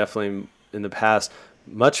now, but definitely in the past,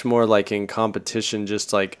 much more like in competition,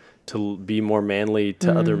 just like to be more manly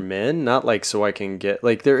to other men, not like so I can get,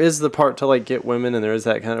 like there is the part to like get women, and there is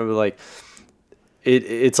that kind of like,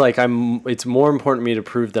 it's like it's more important to me to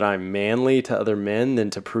prove that I'm manly to other men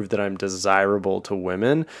than to prove that I'm desirable to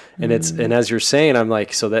women. And and as you're saying, I'm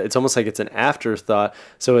like, so that it's almost like it's an afterthought.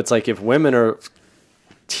 So it's like if women are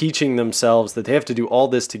teaching themselves that they have to do all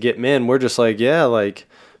this to get men, we're just like, yeah, like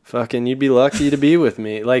fucking you'd be lucky to be with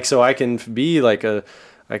me. Like, so I can be like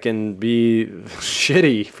I can be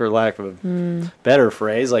shitty, for lack of a better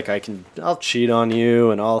phrase. Like I'll cheat on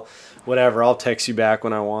you, and I'll text you back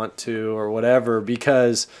when I want to or whatever,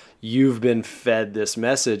 because you've been fed this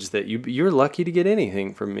message that you're lucky to get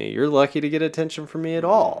anything from me. You're lucky to get attention from me at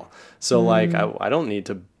all. So like I don't need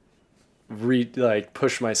to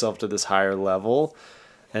push myself to this higher level,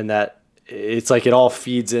 and that it's like it all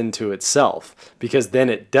feeds into itself, because then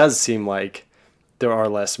it does seem like there are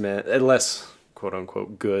less quote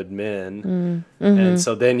unquote good men. And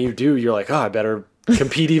so then you're like, oh, I better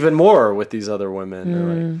compete even more with these other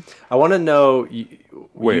women. Like, I want to know.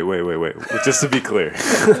 Wait. Just to be clear,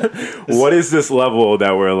 what is this level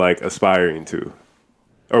that we're like aspiring to,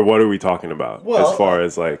 or what are we talking about? Well, as far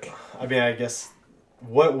as like, I mean, I guess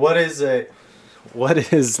what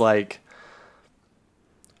is like.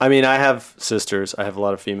 I mean, I have sisters. I have a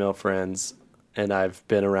lot of female friends, and I've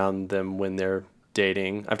been around them when they're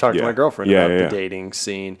dating. I've talked to my girlfriend about the dating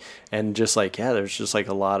scene, and just like, there's just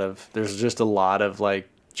a lot of like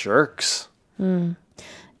jerks. You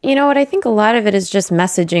know what? I think a lot of it is just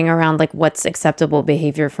messaging around like what's acceptable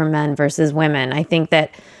behavior for men versus women. I think that,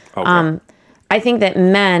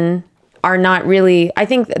 men are not really, I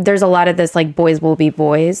think there's a lot of this like boys will be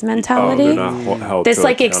boys mentality. This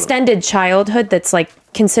like extended childhood that's like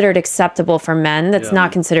considered acceptable for men that's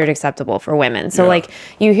not considered acceptable for women. So like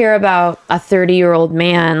you hear about a 30-year-old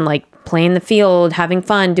man like playing the field, having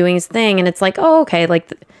fun, doing his thing, and it's like, oh, okay,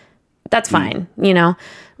 like that's fine,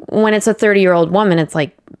 When it's a 30-year-old woman, it's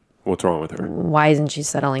like, What's wrong with her? why isn't she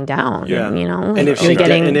settling down? Yeah. You know, And if you're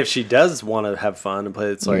and if she does want to have fun and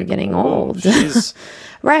play, it's You're like getting whoa, old. She's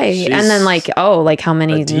right. she's And then like, oh, like how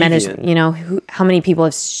many a men is, deviant. you know, how many people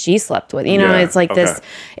has she slept with? You know, Yeah, it's like okay. this,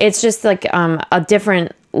 it's just like a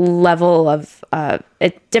different level of,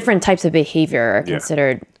 different types of behavior are Yeah.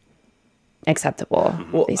 considered acceptable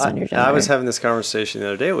based on your gender. I was having this conversation the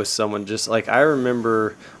other day with someone. Just like I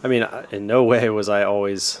remember, I mean, in no way was I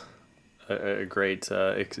always a great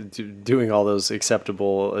doing all those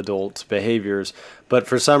acceptable adult behaviors, but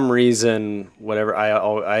for some reason, whatever I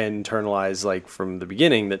internalized like from the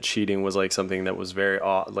beginning that cheating was like something that was very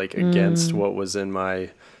like against what was in my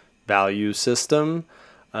value system.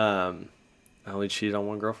 I only cheated on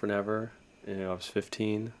one girlfriend ever. You know, I was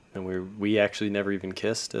 15. And we actually never even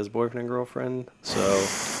kissed as boyfriend and girlfriend. So,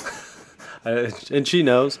 and she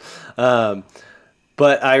knows.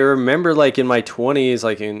 But I remember like in my 20s,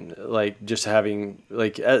 like in like just having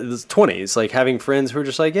like 20s, like having friends who were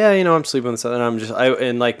just like, yeah, you know, I'm sleeping with something.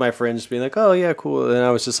 And like my friends being like, oh yeah, cool. And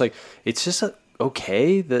I was just like, it's just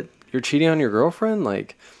okay that you're cheating on your girlfriend,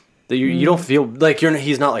 like. That you don't feel like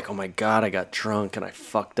he's not like, oh my God, I got drunk and I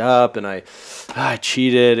fucked up and I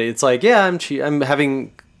cheated. It's like, yeah, I'm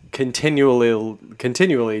having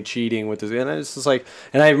continually cheating with this, and it's just like,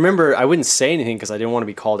 and I remember I wouldn't say anything because I didn't want to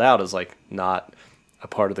be called out as like not a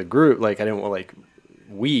part of the group, like I didn't want like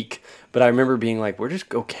weak, but I remember being like, we're just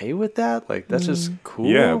okay with that, like that's just cool.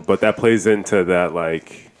 Yeah, but that plays into that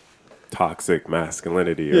like toxic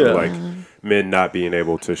masculinity Yeah. of like men not being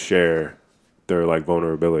able to share their like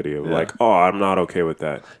vulnerability of like, oh, I'm not okay with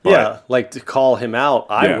that. But, yeah, like to call him out,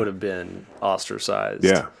 I Yeah. would have been ostracized.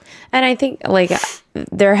 yeah, And I think like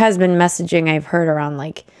there has been messaging I've heard around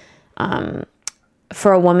like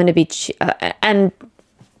for a woman to be and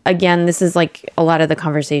again, this is like a lot of the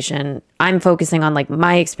conversation I'm focusing on, like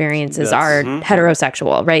my experiences are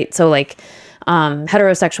heterosexual, right? So like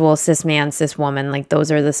heterosexual, cis man, cis woman, like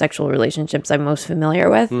those are the sexual relationships I'm most familiar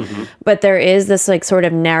with. But there is this like sort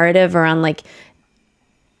of narrative around like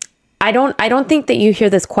I don't think that you hear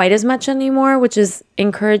this quite as much anymore, which is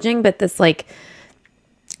encouraging, but this like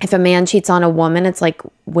if a man cheats on a woman, it's like,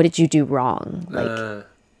 what did you do wrong? Like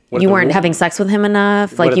you weren't having sex with him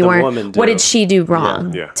enough. Like did you the weren't. woman do? What did she do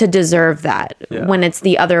wrong Yeah. to deserve that? Yeah. When it's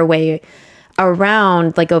the other way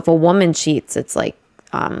around, like if a woman cheats, it's like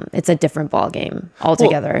it's a different ball game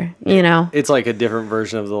altogether. You know, It's like a different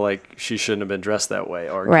version of the like she shouldn't have been dressed that way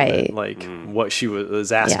argument, Right. like what she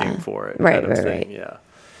was asking Yeah. for it, Right, kind of right, thing. Yeah.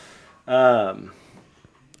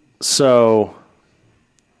 So,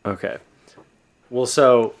 okay. Well,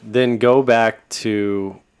 so then go back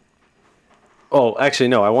to. Oh, actually,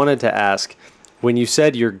 no. I wanted to ask, when you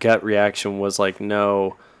said your gut reaction was like,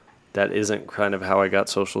 no, that isn't kind of how I got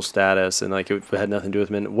social status, and like it had nothing to do with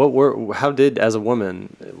men. How did, as a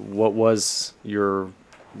woman, what was your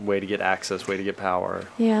way to get access, way to get power?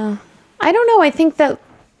 yeah. I don't know. I think that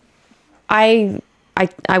I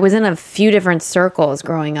was in a few different circles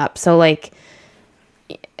growing up. So like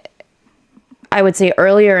I would say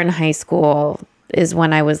earlier in high school is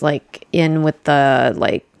when I was like in with the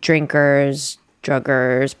like drinkers,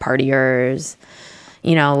 druggers, partiers,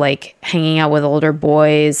 you know, like hanging out with older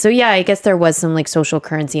boys. So yeah, I guess there was some like social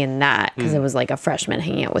currency in that because it was like a freshman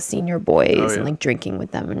hanging out with senior boys and like drinking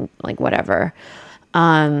with them and like whatever.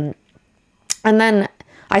 And then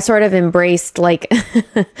I sort of embraced like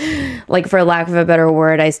like for lack of a better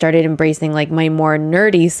word, I started embracing like my more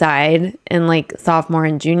nerdy side in like sophomore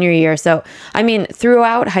and junior year. So I mean,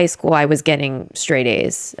 throughout high school I was getting straight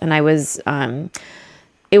A's, and I was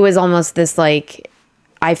it was almost this like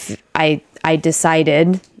I figured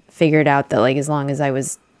out that like as long as I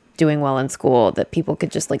was doing well in school that people could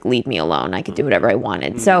just like leave me alone. I could do whatever I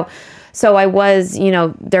wanted. So I was, you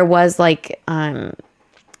know, there was like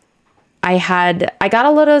I got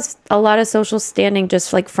a lot of social standing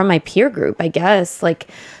just like from my peer group, I guess. Like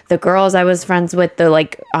the girls I was friends with,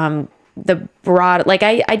 the broad, like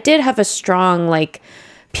I did have a strong like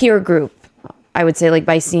peer group, I would say, like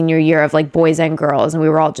by senior year, of like boys and girls, and we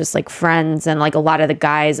were all just like friends, and like a lot of the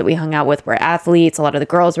guys that we hung out with were athletes, a lot of the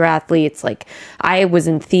girls were athletes, like I was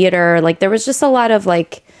in theater, like there was just a lot of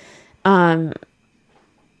like I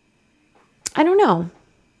don't know,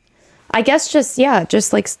 I guess just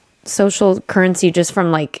like social currency just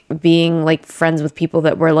from like being like friends with people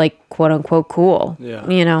that were like quote unquote cool. Yeah.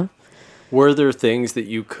 You know? Were there things that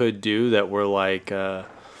you could do that were like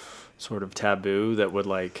sort of taboo that would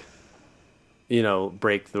like, you know,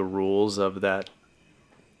 break the rules of that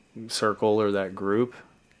circle or that group?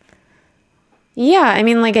 Yeah, I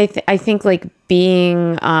mean, like I think like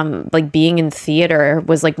being in theater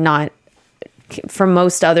was like not for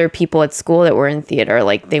most other people at school that were in theater,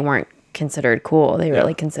 like they weren't considered cool. They were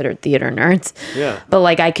like considered theater nerds. Yeah. But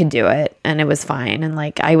like I could do it and it was fine. And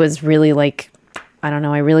like I was really like, I don't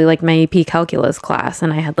know, I really liked my AP calculus class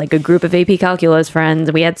and I had like a group of AP calculus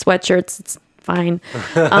friends. We had sweatshirts. It's fine.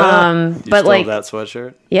 You But still like have that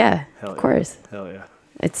sweatshirt? yeah, Hell of yeah. course. Hell yeah.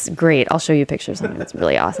 It's great. I'll show you pictures of it. It's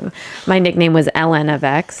really awesome. My nickname was LN of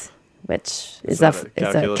X, which is that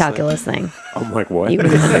a a calculus thing. I'm like, what? You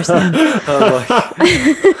wouldn't understand.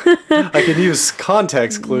 I could use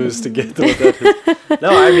context clues to get to what that is. No,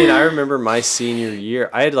 I mean, I remember my senior year.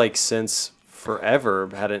 I had like since forever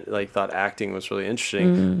hadn't like thought acting was really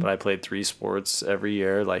interesting, but I played 3 sports every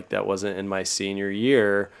year. Like that wasn't in my senior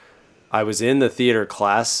year. I was in the theater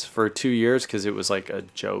class for 2 years because it was like a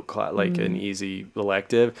joke class, like an easy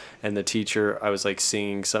elective. And the teacher, I was like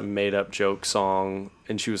singing some made up joke song,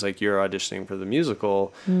 and she was like, "You're auditioning for the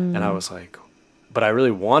musical," and I was like, but I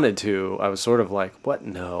really wanted to. I was sort of like, what?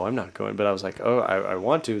 No, I'm not going. But I was like, oh, I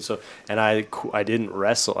want to. So, and I didn't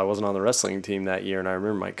wrestle. I wasn't on the wrestling team that year. And I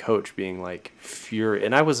remember my coach being like furious.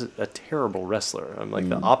 And I was a terrible wrestler. I'm like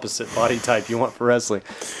the opposite body type you want for wrestling.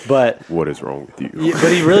 But What is wrong with you? yeah,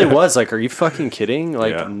 but he really was like, are you fucking kidding?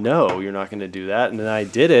 Like, Yeah. no, you're not going to do that. And then I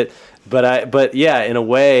did it. But yeah, in a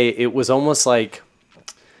way, it was almost like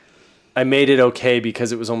I made it okay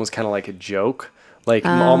because it was almost kind of like a joke. Like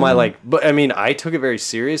all my like, but I mean, I took it very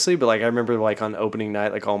seriously. But like, I remember like on opening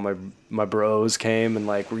night, like all my bros came and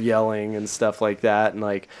like were yelling and stuff like that. And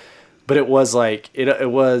like, but it was like it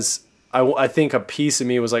was. I think a piece of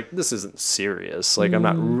me was like, this isn't serious. Like I'm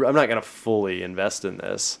not gonna fully invest in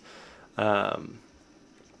this. Yeah,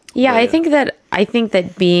 Yeah. I think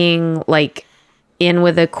that being like in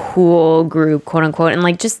with a cool group, quote unquote, and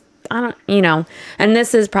like just I don't, and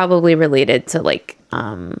this is probably related to like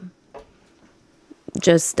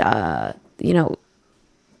just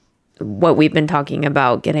what we've been talking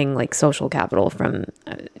about, getting like social capital from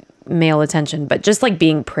male attention, but just like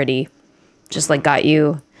being pretty, just like got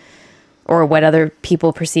you, or what other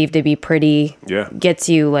people perceive to be pretty, Yeah. gets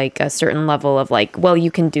you like a certain level of like, well, you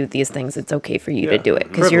can do these things. It's okay for you to Yeah. do it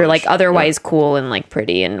because you're like Privilege. otherwise cool and like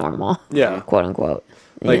pretty and normal. Yeah. Quote unquote.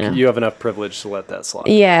 Like know? you have enough privilege to let that slide.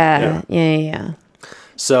 Yeah.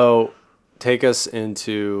 So take us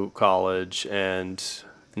into college, and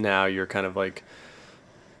now you're kind of like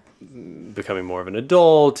becoming more of an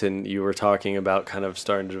adult, and you were talking about kind of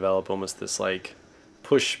starting to develop almost this like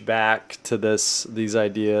push back to these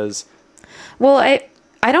ideas. Well, I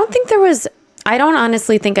don't think I don't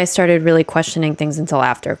honestly think I started really questioning things until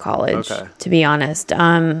after college, Okay. to be honest.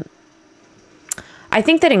 I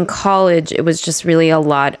think that in college, it was just really a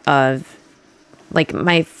lot of, like,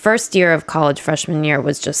 my first year of college, freshman year,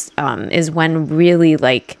 was just, is when really,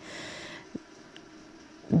 like,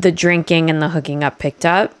 the drinking and the hooking up picked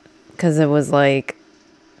up, because it was like,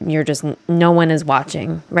 you're just, no one is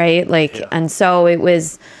watching, right? Like, Yeah. and so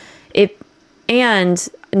and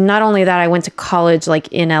not only that, I went to college like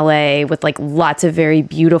in LA with like lots of very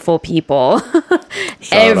beautiful people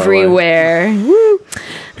everywhere. Woo.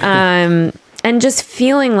 And just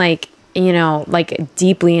feeling like, like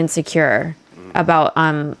deeply insecure about,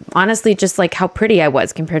 honestly, just like how pretty I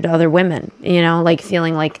was compared to other women, like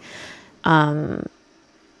feeling like,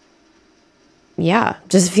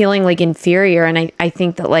 just feeling like inferior. And I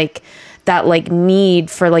think that like, that like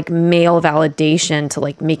need for like male validation to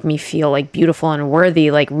like make me feel like beautiful and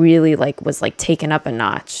worthy, like really like was like taken up a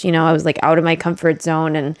notch. I was like out of my comfort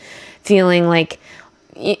zone and feeling like,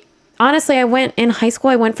 honestly, in high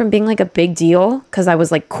school, I went from being like a big deal because I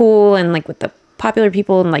was like cool and like with the popular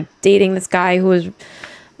people and like dating this guy who was,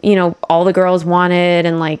 all the girls wanted.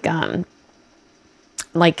 And like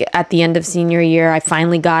at the end of senior year, I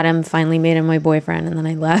finally got him, finally made him my boyfriend. And then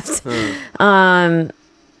I left.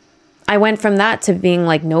 I went from that to being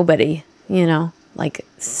like nobody, like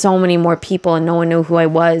so many more people and no one knew who I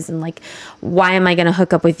was. And like, why am I going to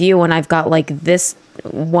hook up with you when I've got like this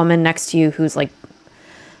woman next to you who's like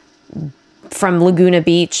from Laguna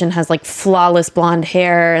Beach and has like flawless blonde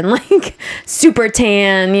hair and like super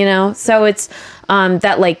tan, So it's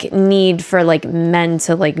that like need for like men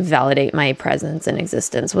to like validate my presence and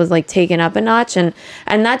existence was like taken up a notch. And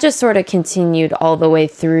that just sort of continued all the way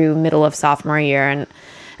through middle of sophomore year. And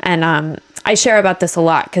I share about this a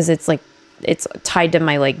lot because it's like, it's tied to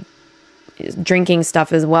my like drinking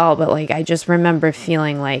stuff as well. But like, I just remember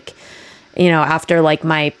feeling like, after like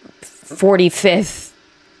my 45th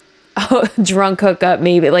drunk hookup,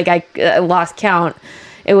 maybe like I lost count.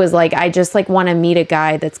 It was like, I just like want to meet a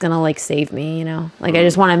guy that's going to like save me, like I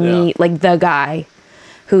just want to meet like the guy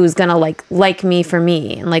who's going to like me for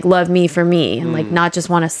me and like love me for me and like not just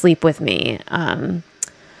want to sleep with me.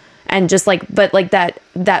 And just like, but like that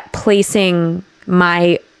placing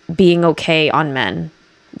my being okay on men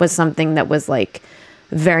was something that was like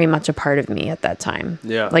very much a part of me at that time.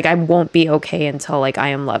 Yeah. Like I won't be okay until like I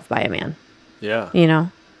am loved by a man, Yeah. you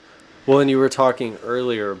know? Well, and you were talking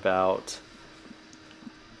earlier about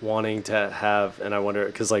wanting to have, and I wonder,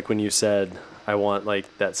 because like when you said, I want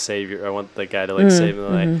like that savior, I want the guy to like save me,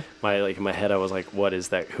 like like in my head I was like, what is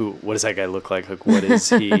that, what does that guy look like what is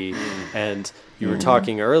he? And you were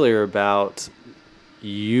talking earlier about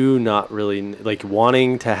you not really like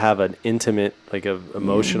wanting to have an intimate, like a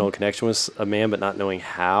emotional connection with a man, but not knowing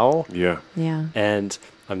how. Yeah. And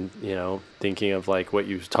I'm, thinking of like what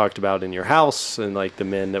you talked about in your house and like the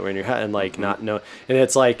men that were in your house and like not know. And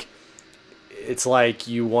it's like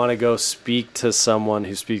you want to go speak to someone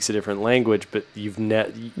who speaks a different language, but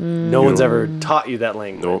no one's ever taught you that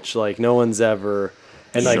language. Like no one's ever,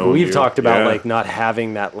 and like we've talked about like not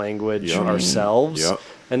having that language ourselves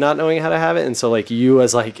and not knowing how to have it. And so like you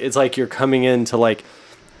as like, it's like you're coming into like,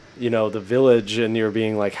 the village and you're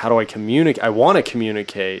being like, how do I communicate? I want to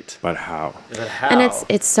communicate. But how? And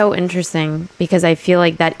it's so interesting because I feel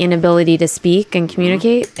like that inability to speak and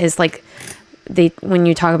communicate is like, when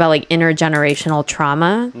you talk about like intergenerational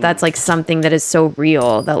trauma, that's like something that is so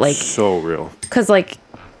real that like so real. Because like,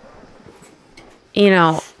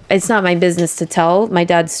 it's not my business to tell my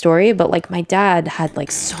dad's story, but like my dad had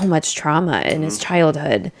like so much trauma in his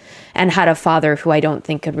childhood and had a father who I don't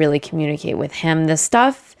think could really communicate with him this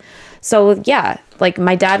stuff. So yeah, like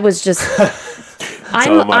my dad was just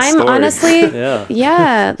I'm honestly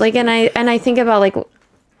yeah, like and I think about like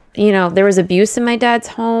there was abuse in my dad's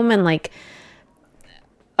home, and like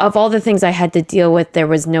of all the things I had to deal with, there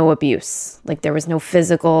was no abuse. Like there was no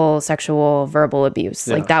physical, sexual, verbal abuse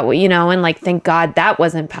like that, and like, thank God that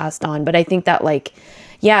wasn't passed on. But I think that like,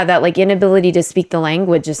 that like inability to speak the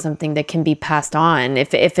language is something that can be passed on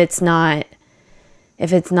if it's not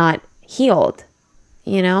healed,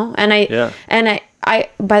 and I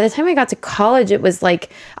by the time I got to college, it was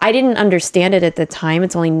like, I didn't understand it at the time.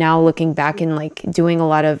 It's only now looking back and like doing a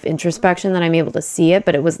lot of introspection that I'm able to see it.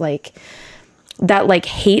 But it was like, that like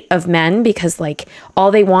hate of men because like all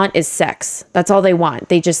they want is sex. That's all they want.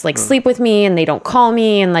 They just like sleep with me and they don't call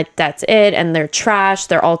me and like that's it, and they're trash.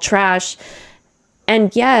 They're all trash.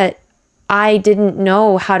 And yet I didn't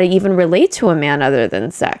know how to even relate to a man other than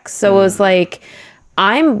sex. So it was like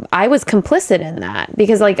I was complicit in that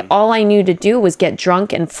because like all I knew to do was get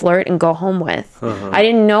drunk and flirt and go home with. I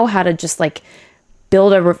didn't know how to just like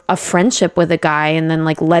build a friendship with a guy and then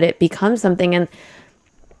like let it become something. And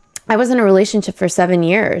I was in a relationship for 7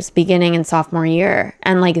 years, beginning in sophomore year.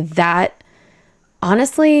 And like that,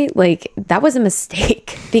 honestly, like that was a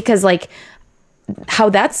mistake because like how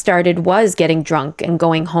that started was getting drunk and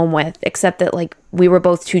going home with, except that like we were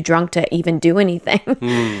both too drunk to even do anything.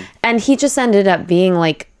 And he just ended up being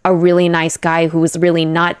like a really nice guy who was really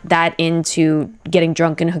not that into getting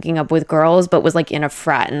drunk and hooking up with girls, but was like in a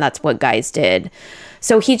frat, and that's what guys did.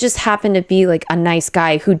 So he just happened to be like a nice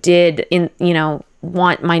guy who did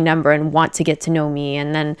want my number and want to get to know me.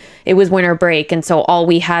 And then it was winter break, and so all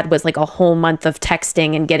we had was like a whole month of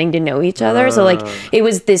texting and getting to know each other. So like it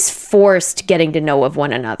was this forced getting to know of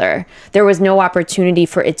one another. There was no opportunity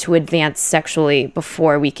for it to advance sexually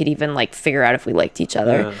before we could even like figure out if we liked each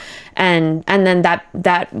other. And then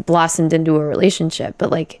that blossomed into a relationship.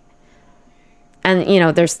 But like,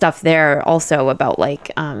 and there's stuff there also about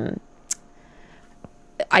like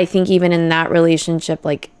I think even in that relationship,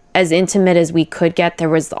 like as intimate as we could get, there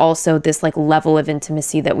was also this like level of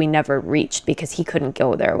intimacy that we never reached because he couldn't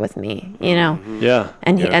go there with me, Yeah.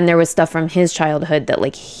 And and there was stuff from his childhood that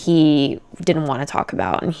like he didn't want to talk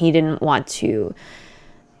about, and he didn't want to.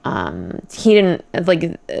 He didn't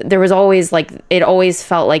like. There was always like, it always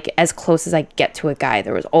felt like as close as I get to a guy,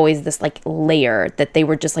 there was always this like layer that they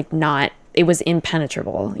were just like not. It was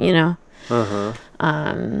impenetrable,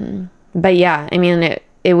 But yeah, I mean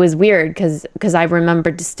it was weird because I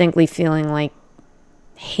remember distinctly feeling like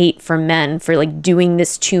hate for men for like doing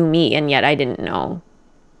this to me, and yet I didn't know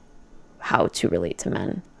how to relate to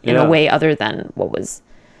men in a way other than what was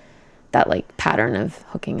that like pattern of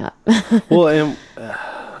hooking up. Well, and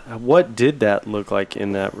what did that look like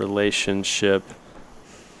in that relationship,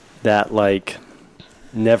 that like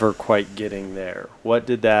never quite getting there? What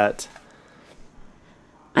did that...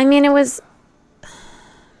 I mean, it was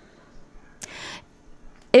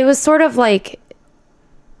sort of like,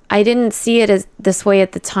 I didn't see it as this way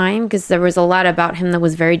at the time because there was a lot about him that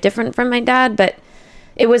was very different from my dad, but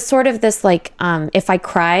it was sort of this like, if I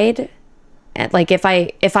cried, like if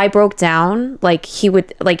I broke down, like he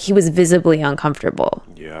was visibly uncomfortable.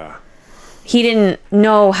 Yeah. he didn't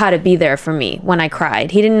know how to be there for me when I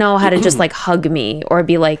cried. He didn't know how to just like hug me or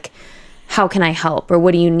be like, how can I help? Or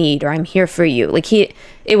what do you need? Or I'm here for you. Like it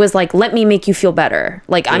was like, let me make you feel better.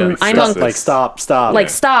 Like I'm on, like stop, like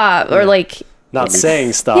stop, or like not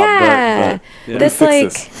saying stop. Yeah, but this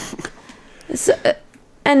like, so,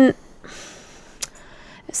 and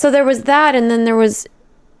so there was that, and then there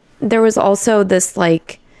was also this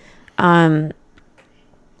like, not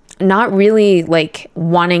really like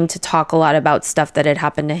wanting to talk a lot about stuff that had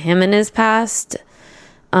happened to him in his past.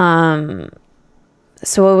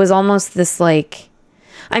 So it was almost this like,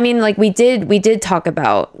 I mean, like we did talk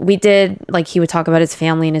about, like he would talk about his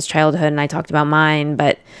family and his childhood, and I talked about mine,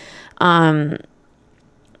 but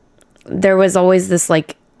there was always this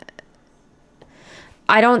like,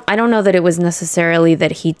 I don't know that it was necessarily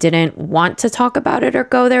that he didn't want to talk about it or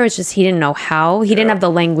go there. It's just he didn't know how. He didn't have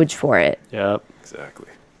the language for it. Yep. Exactly.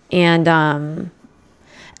 And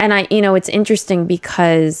I, you know, it's interesting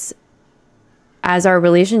because as our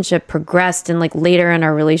relationship progressed and like later in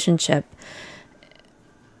our relationship,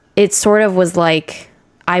 it sort of was like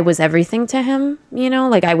I was everything to him, you know,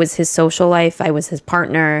 like I was his social life. I was his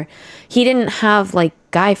partner. He didn't have like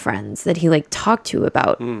guy friends that he like talked to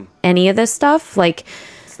about any of this stuff. Like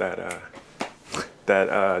it's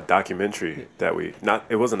that documentary that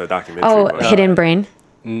it wasn't a documentary. Oh, but, Hidden Brain.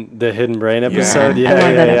 The Hidden Brain episode, I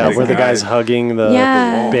love that episode. where the guy's hugging the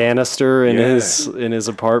banister in his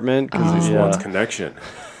apartment. One's connection.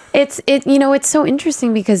 It's so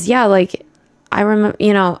interesting because like I remember,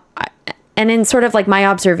 you know, and in sort of like my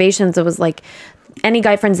observations, it was like any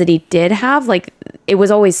guy friends that he did have, like it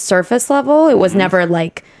was always surface level. It was never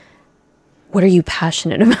like, what are you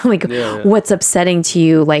passionate about? Like what's upsetting to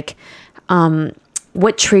you? Like,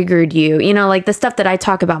 what triggered you? You know, like the stuff that I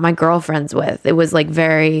talk about my girlfriends with, it was like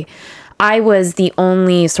I was the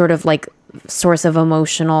only sort of like source of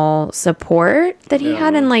emotional support that he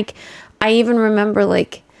had. And like, I even remember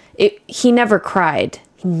like he never cried.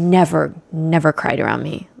 He never cried around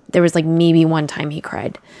me. There was like maybe one time he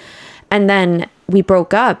cried. And then we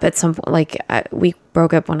broke up at some point, like we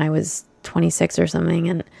broke up when I was 26 or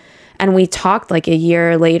something. And we talked like a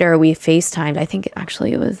year later, we FaceTimed. I think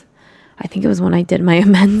it was when I did my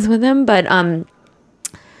amends with him, but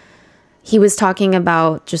he was talking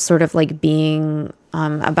about just sort of like being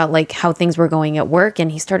about like how things were going at work,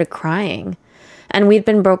 and he started crying. And we'd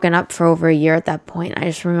been broken up for over a year at that point. I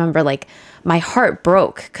just remember like my heart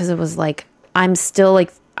broke because it was like I'm still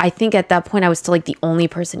like, I think at that point I was still like the only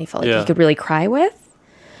person he felt like he could really cry with.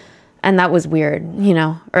 And that was weird, you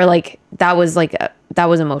know, or like that was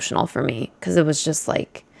emotional for me because it was just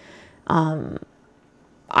like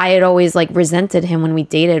I had always like resented him when we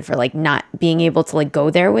dated for like not being able to like go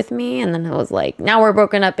there with me. And then it was like, now we're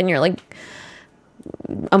broken up and you're like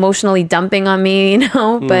emotionally dumping on me, you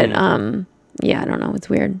know? But I don't know. It's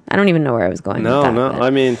weird. I don't even know where I was going with that. No. But. I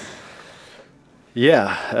mean,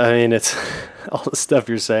 it's all the stuff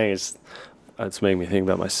you're saying it's making me think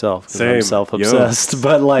about myself. Same. I'm self-obsessed,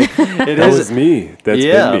 but like it that is was me. That's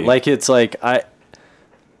been me. Like it's like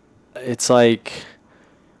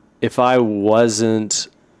if I wasn't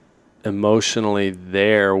emotionally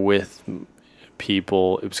there with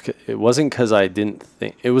people, it wasn't because I didn't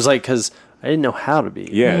think. It was like because I didn't know how to be.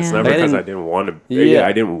 Yeah, it's never because I didn't want to. Yeah,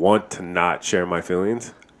 I didn't want to not share my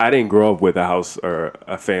feelings. I didn't grow up with a house or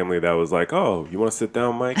a family that was like, "Oh, you want to sit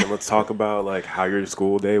down, Mike, and let's talk about like how your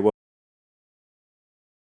school day was."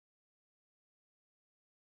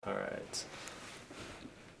 All right.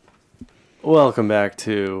 Welcome back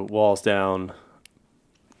to Walls Down.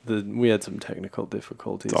 We had some technical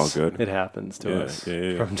difficulties. It's all good. It happens to us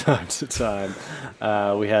from time to time.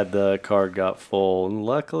 We had the card got full, and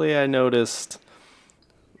luckily I noticed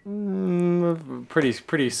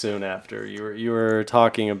pretty soon after you were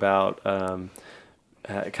talking about kind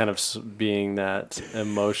of being that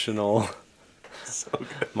emotional. So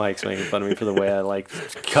Mike's making fun of me for the way I like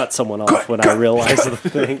cut someone off when I realize the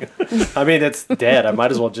thing. I mean, it's dead. I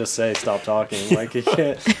might as well just say stop talking. Like you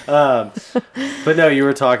can't. But no, you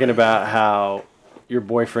were talking about how your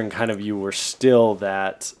boyfriend you were still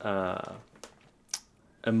that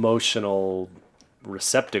emotional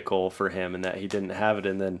receptacle for him, and that he didn't have it.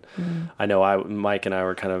 And then I know Mike and I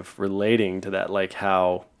were kind of relating to that, like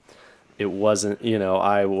how. It wasn't,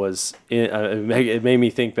 I was it made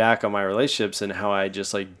me think back on my relationships and how I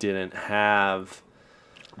just like didn't have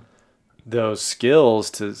those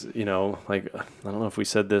skills to, like, I don't know if we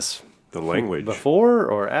said this the language before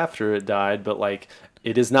or after it died, but like,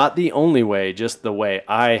 it is not the only way. Just the way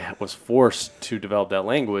I was forced to develop that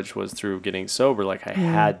language was through getting sober. Like I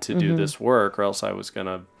had to do this work or else I was going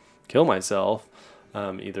to kill myself.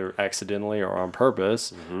 either accidentally or on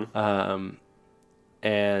purpose.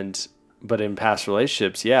 But in past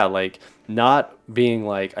relationships, yeah, like not being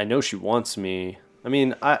like, I know she wants me. I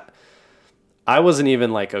mean, I wasn't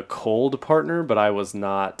even like a cold partner, but I was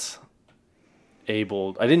not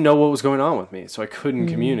able, I didn't know what was going on with me, so I couldn't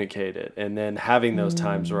communicate it. And then having those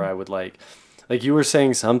times where I would like you were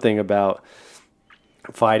saying something about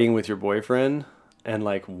fighting with your boyfriend and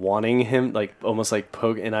like wanting him, like almost like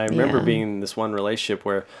poke. And I remember being in this one relationship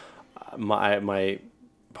where my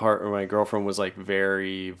girlfriend was like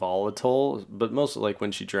very volatile, but mostly like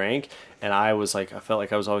when she drank, and I was like, I felt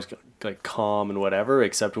like I was always like calm and whatever,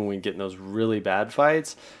 except when we get in those really bad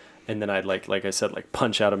fights. And then I'd like I said, like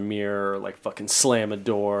punch out a mirror, or like fucking slam a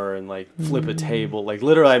door and like flip a table. Like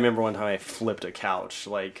literally I remember one time I flipped a couch,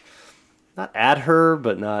 like not at her,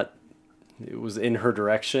 but it was in her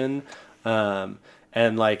direction.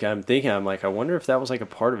 And like, I'm like, I wonder if that was like a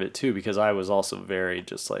part of it too, because I was also very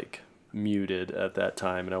just like muted at that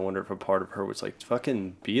time. And I wonder if a part of her was like,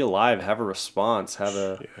 fucking be alive, have a response,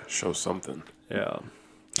 show something. Yeah.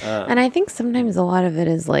 And I think sometimes a lot of it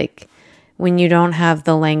is like when you don't have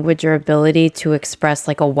the language or ability to express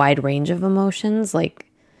like a wide range of emotions, like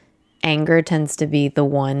anger tends to be the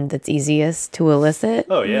one that's easiest to elicit.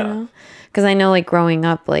 Oh, yeah. Because I know like growing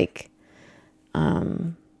up, like,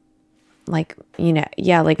 like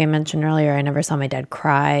I mentioned earlier, I never saw my dad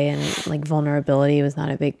cry, and like vulnerability was not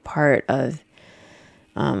a big part of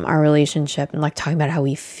our relationship, and like talking about how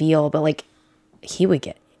we feel, but like he would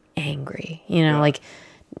get angry, like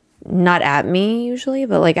not at me usually,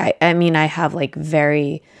 but like I mean I have like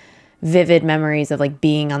very vivid memories of like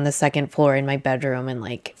being on the second floor in my bedroom and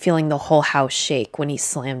like feeling the whole house shake when he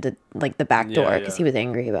slammed like the back door because he was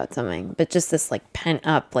angry about something. But just this like pent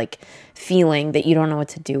up like feeling that you don't know what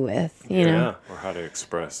to do with, you know, or how to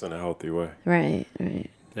express in a healthy way. Right.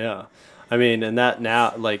 Yeah, I mean, and that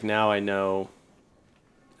now I know,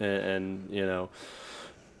 and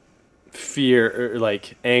fear or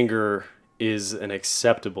like anger is an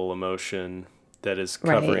acceptable emotion that is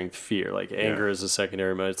covering fear. Like anger is a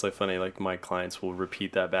secondary emotion. It's like funny, like my clients will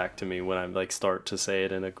repeat that back to me when I like start to say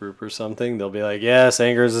it in a group or something. They'll be like, yes,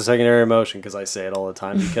 anger is a secondary emotion, because I say it all the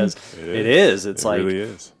time, because it is. It's like, really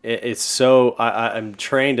is. It's so, I'm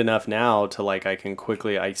trained enough now to like,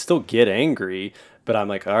 I still get angry, but I'm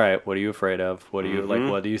like, all right, what are you afraid of? What are you like,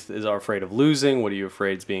 what do you is afraid of losing? What are you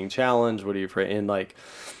afraid is being challenged? What are you afraid? And like,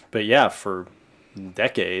 but yeah, for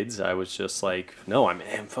decades I was just like, no, I'm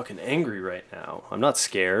fucking angry right now. I'm not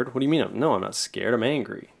scared. What do you mean? No, I'm not scared. I'm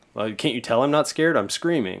angry. Well, can't you tell I'm not scared? I'm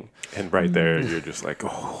screaming. And right there, you're just like,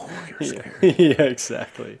 oh, you're scared. Yeah,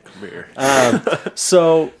 exactly. Come here.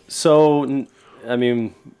 So I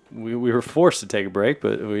mean, we were forced to take a break,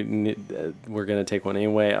 but we're going to take one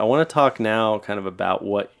anyway. I want to talk now kind of about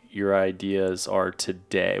what your ideas are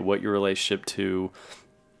today, what your relationship to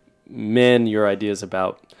men, your ideas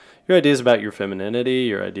about your femininity,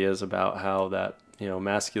 your ideas about how that,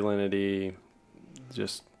 masculinity,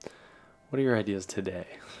 just what are your ideas today?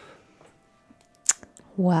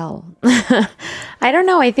 Well, I don't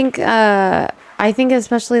know. I think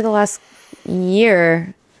especially the last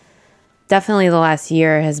year, definitely the last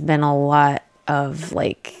year has been a lot of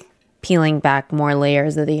like peeling back more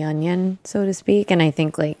layers of the onion, so to speak. And I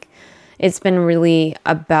think like it's been really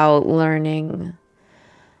about learning,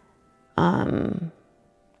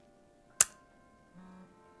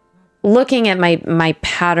 looking at my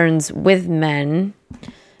patterns with men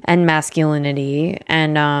and masculinity,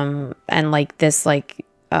 and like this like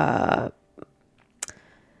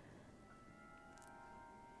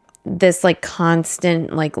this like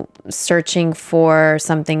constant like searching for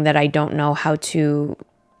something that I don't know how to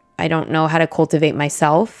cultivate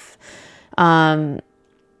myself. I've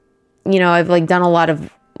like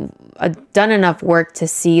done enough work to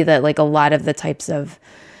see that like a lot of the types of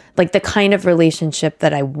like the kind of relationship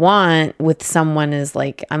that I want with someone is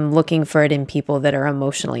like, I'm looking for it in people that are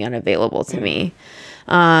emotionally unavailable to me.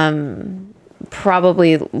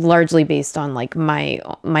 Probably largely based on like my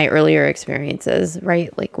earlier experiences,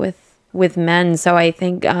 right? Like with men. So I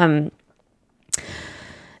think, where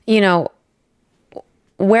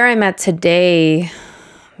I'm at today,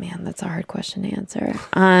 man, that's a hard question to answer.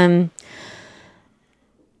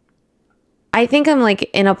 I think I'm like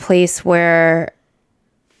in a place where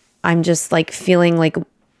I'm just like feeling like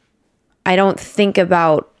I don't think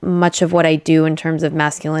about much of what I do in terms of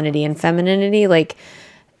masculinity and femininity. Like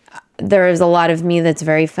there is a lot of me that's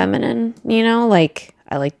very feminine, like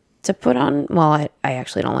I like to put on, I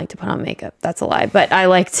actually don't like to put on makeup. That's a lie. But I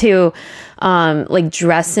like to like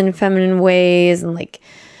dress in feminine ways and like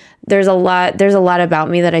there's a lot about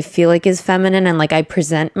me that I feel like is feminine, and like I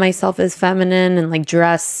present myself as feminine and like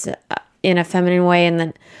dress in a feminine way. And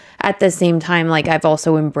then at the same time, like I've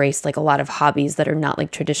also embraced like a lot of hobbies that are not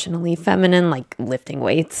like traditionally feminine, like lifting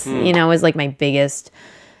weights, is like my biggest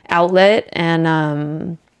outlet.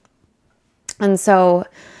 And so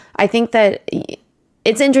I think that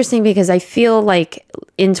it's interesting because I feel like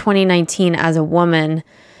in 2019 as a woman,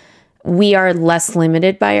 we are less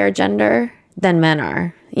limited by our gender than men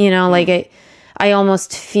are. Like I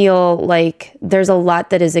almost feel like there's a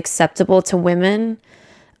lot that is acceptable to women,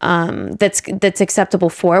 that's acceptable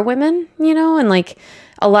for women, and like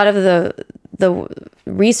a lot of the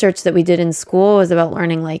research that we did in school was about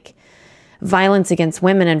learning like violence against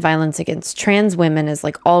women and violence against trans women is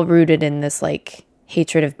like all rooted in this like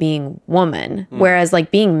hatred of being woman, whereas like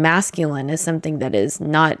being masculine is something that is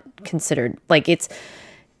not considered like it's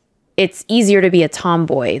easier to be a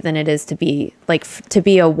tomboy than it is to be like to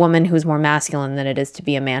be a woman who's more masculine than it is to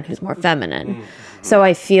be a man who's more feminine. So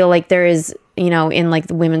I feel like there is, in like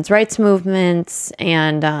the women's rights movements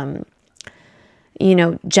and,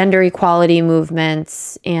 gender equality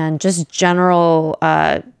movements and just general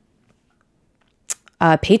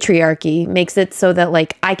patriarchy makes it so that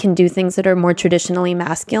like I can do things that are more traditionally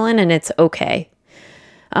masculine and it's okay.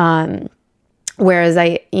 Whereas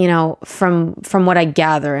I, from what I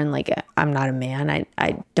gather, and like I'm not a man,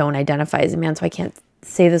 I don't identify as a man, so I can't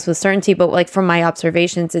say this with certainty, but like from my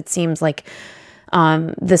observations, it seems like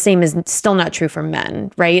the same is still not true for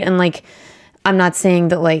men, right? And like I'm not saying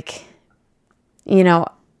that like, I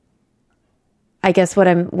guess what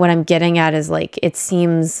I'm getting at is like it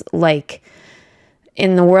seems like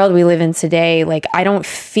in the world we live in today, like I don't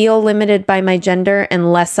feel limited by my gender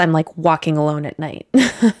unless I'm like walking alone at night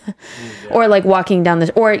or like walking down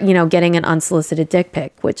or, getting an unsolicited dick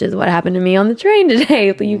pic, which is what happened to me on the train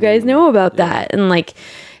today. You guys know about that. And like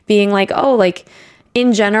being like, oh, like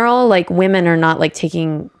in general, like women are not like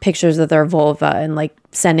taking pictures of their vulva and like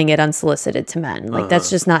sending it unsolicited to men. Like that's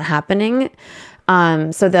just not happening.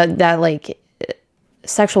 So that like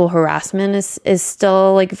sexual harassment is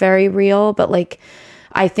still like very real, but like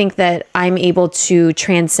I think that I'm able to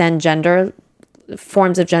transcend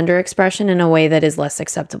forms of gender expression in a way that is less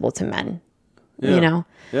acceptable to men. Yeah.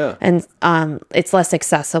 And it's less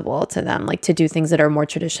accessible to them, like to do things that are more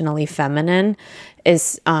traditionally feminine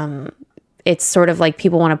is it's sort of like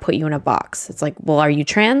people want to put you in a box. It's like, well, are you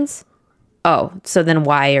trans? Oh, so then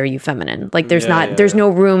why are you feminine? Like there's no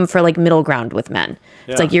room for like middle ground with men.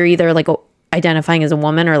 It's like you're either like identifying as a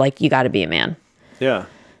woman or like you got to be a man. Yeah.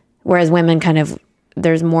 Whereas women kind of,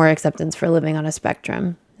 there's more acceptance for living on a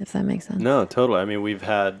spectrum, if that makes sense. No, totally. I mean, we've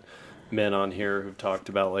had men on here who've talked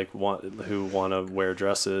about like who want to wear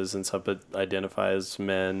dresses and stuff, but identify as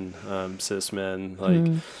men, cis men,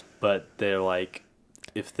 like, but they're like,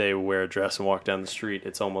 if they wear a dress and walk down the street,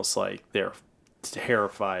 it's almost like they're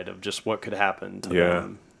terrified of just what could happen to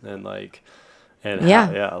them. And like,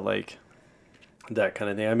 like that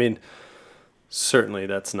kind of thing. I mean, certainly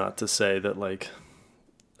that's not to say that like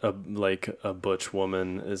a butch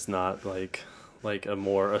woman is not like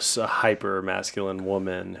a hyper masculine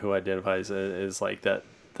woman who identifies as like that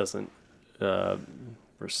doesn't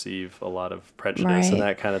receive a lot of prejudice and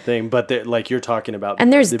that kind of thing. But like you're talking about,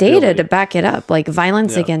 and there's data to back it up. Like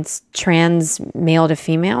violence against trans male to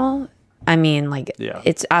female, I mean, like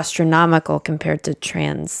it's astronomical compared to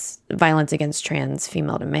violence against trans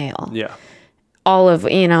female to male. Yeah. All of,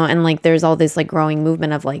 and like there's all this like growing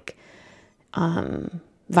movement of like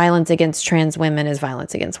violence against trans women is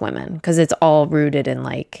violence against women because it's all rooted in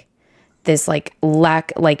like this like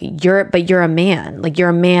lack, like you're a man,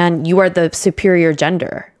 you are the superior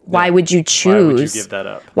gender. Why would you choose? Why would you give that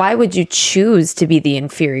up? Why would you choose to be the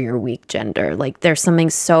inferior weak gender? Like there's something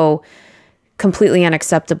so completely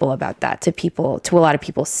unacceptable about that to a lot of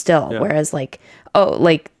people still. Whereas like,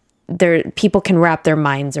 people can wrap their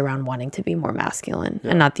minds around wanting to be more masculine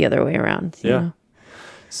and not the other way around. You know?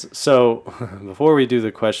 So before we do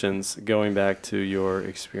the questions, going back to your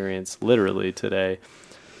experience literally today,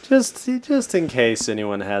 just in case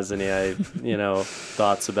anyone has any,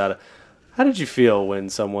 thoughts about it, how did you feel when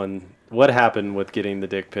what happened with getting the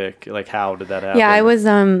dick pic? Like, how did that happen? Yeah, I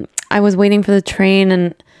was waiting for the train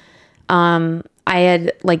and, I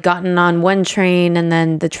had like gotten on one train and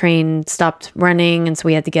then the train stopped running. And so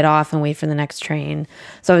we had to get off and wait for the next train.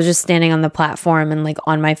 So I was just standing on the platform and like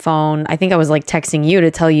on my phone, I think I was like texting you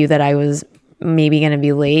to tell you that I was maybe going to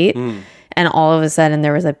be late. And all of a sudden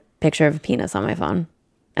there was a picture of a penis on my phone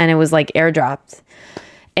and it was like airdropped.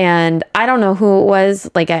 And I don't know who it was.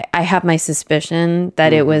 Like I have my suspicion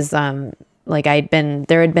that it was like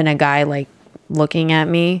there had been a guy like looking at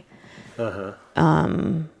me.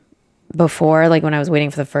 before, like when I was waiting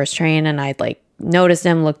for the first train, and I'd like noticed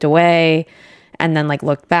him, looked away, and then like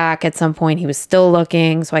looked back at some point. He was still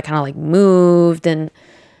looking, so I kind of like moved, and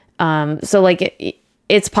so like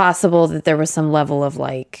it's possible that there was some level of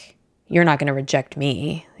like, you're not going to reject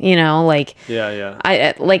me, you know, like Yeah.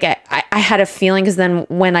 I had a feeling, because then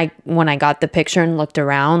when I got the picture and looked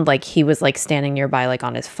around, like he was like standing nearby, like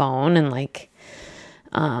on his phone, and like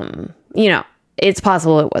you know, it's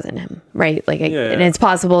possible it wasn't him, right? Like and it's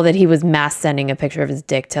possible that he was mass sending a picture of his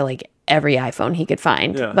dick to like every iPhone he could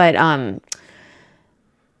find. Yeah. But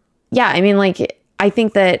yeah, I mean, like I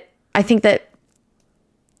think that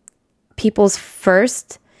people's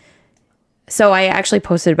first. So I actually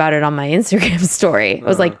posted about it on my Instagram story. I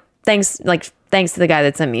was like, thanks to the guy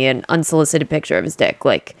that sent me an unsolicited picture of his dick.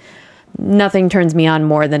 Like, nothing turns me on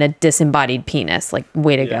more than a disembodied penis. Like,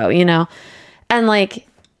 way to go, you know? And like,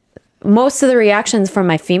 most of the reactions from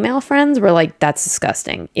my female friends were like, that's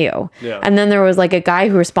disgusting. Ew. Yeah. And then there was like a guy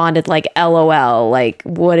who responded like, LOL, like,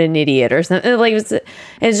 what an idiot, or something. Like, it's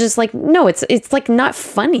just like, no, it's like not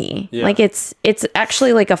funny. Yeah. Like, it's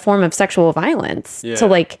actually like a form of sexual violence Yeah. to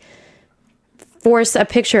like force a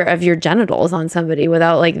picture of your genitals on somebody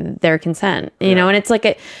without like their consent, you know? And it's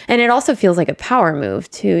like and it also feels like a power move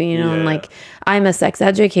too, you know? And like, I'm a sex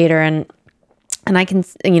educator, and I can,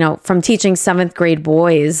 you know, from teaching 7th grade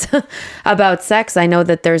boys about sex, I know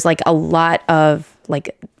that there's like a lot of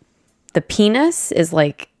like, the penis is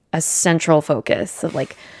like a central focus of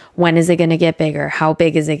like, when is it going to get bigger? How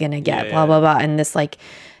big is it going to get? Blah, blah, blah. And this like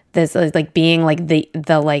being like the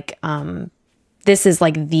like, this is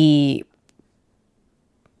like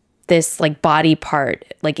this like body part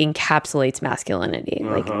like encapsulates masculinity.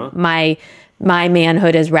 Like my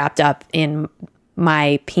manhood is wrapped up in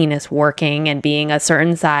my penis working and being a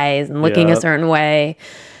certain size and looking a certain way.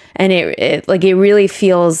 And it really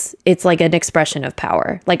feels, it's like an expression of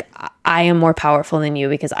power. Like, I am more powerful than you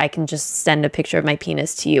because I can just send a picture of my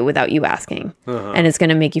penis to you without you asking. And it's going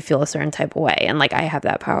to make you feel a certain type of way. And like, I have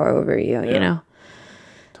that power over you, you know?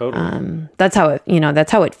 Totally. That's how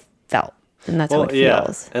it felt. And that's how it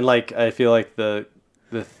feels. And like, I feel like the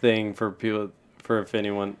thing for people, if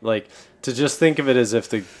anyone, like, to just think of it as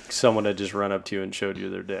if someone had just run up to you and showed you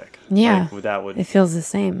their dick. Yeah. Like, that would, it feels the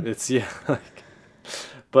same. it's, like,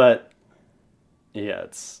 but yeah,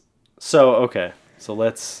 it's so, okay. So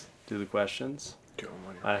let's do the questions.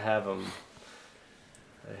 I have them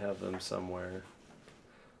somewhere.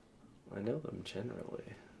 I know them generally.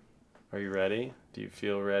 Are you ready? Do you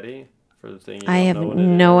feel ready for the thing? I have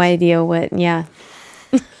no idea what. Yeah.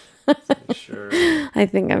 Sure. I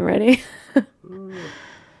think I'm ready.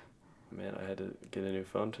 Man, I had to get a new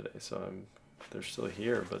phone today, so they're still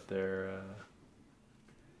here, but they're.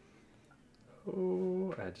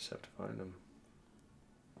 I just have to find them.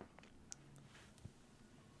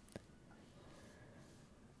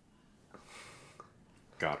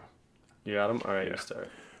 Got him. You got them? All right, you start.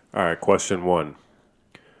 All right, question 1.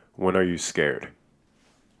 When are you scared?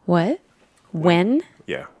 What? When?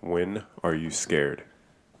 Yeah, when are you scared?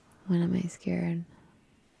 When am I scared?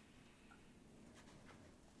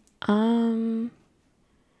 I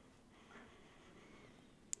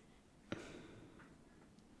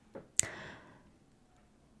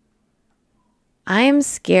am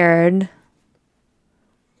scared.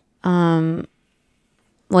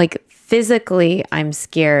 Like physically, I'm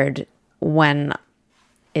scared when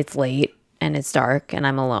it's late and it's dark and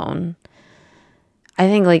I'm alone. I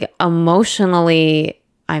think like emotionally,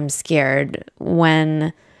 I'm scared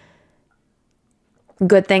when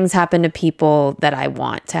good things happen to people that I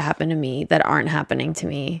want to happen to me that aren't happening to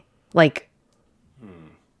me. Like,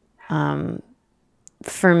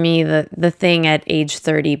 for me, the thing at age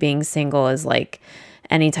 30 being single is like,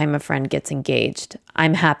 anytime a friend gets engaged,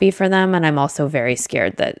 I'm happy for them. And I'm also very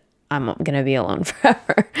scared that I'm going to be alone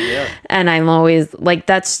forever. Yeah. And I'm always like,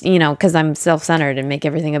 that's, you know, cause I'm self-centered and make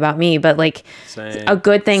everything about me, but like Same. a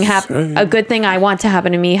good thing a good thing I want to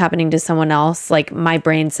happen to me, happening to someone else. Like my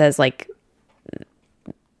brain says like,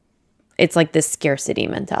 it's like this scarcity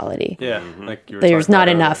mentality. Yeah. Like you were There's talking not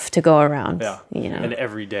about enough to go around. earlier. Yeah. You know? And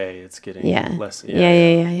every day it's getting less.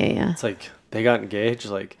 Yeah. It's like they got engaged.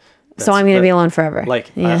 Like, So I'm going to be alone forever.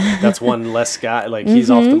 Like, yeah. that's one less guy. Like, he's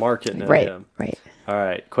off the market now. Right. Yeah. Right. All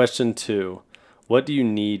right. Question 2. What do you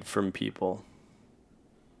need from people?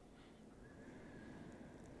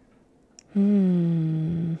 What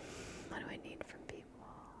do I need from people?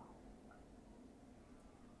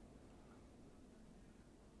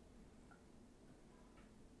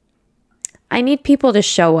 I need people to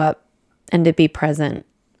show up and to be present.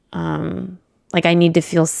 Like I need to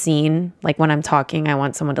feel seen. Like when I'm talking, I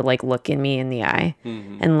want someone to like look in me in the eye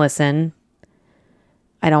and listen.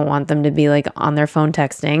 I don't want them to be like on their phone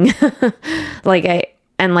texting.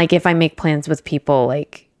 Like if I make plans with people,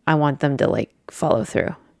 like I want them to like follow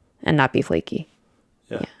through and not be flaky.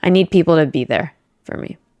 Yeah. I need people to be there for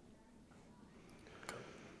me.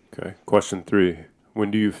 Okay. Question 3.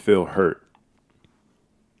 When do you feel hurt?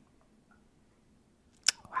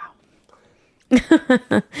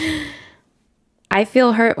 I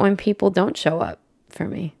feel hurt when people don't show up for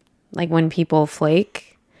me. Like when people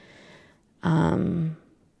flake. Because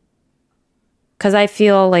I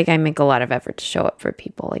feel like I make a lot of effort to show up for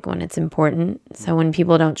people, like when it's important. So when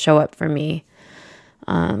people don't show up for me,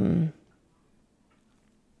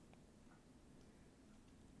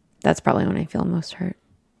 that's probably when I feel most hurt.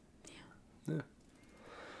 Yeah.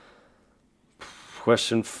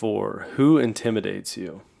 Question 4. Who intimidates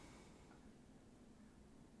you?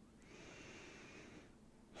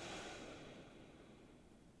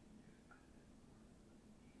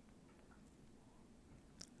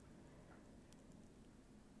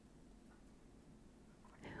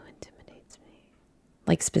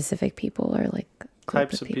 Like specific people or like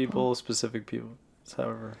Types of people, specific people,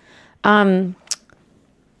 however.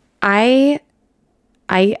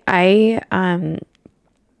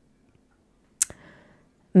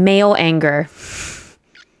 Male anger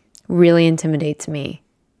really intimidates me.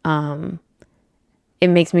 It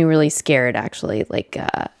makes me really scared actually. Like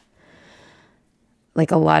a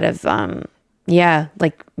lot of,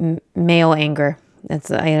 male anger.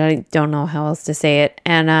 I don't know how else to say it.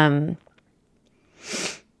 And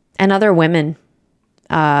other women,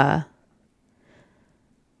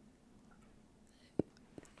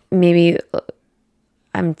 maybe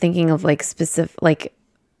I'm thinking of like specific, like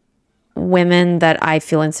women that I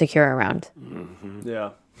feel insecure around. Mm-hmm.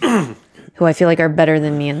 Yeah. Who I feel like are better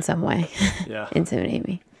than me in some way. Yeah. Intimidate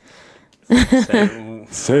me.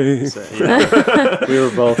 Same. Yeah. We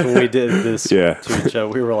were both, when we did this Yeah. to each other,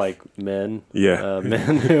 we were like men. Yeah.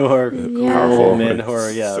 Men who are Powerful. men who are,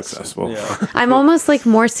 Successful. Yeah. I'm almost like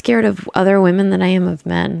more scared of other women than I am of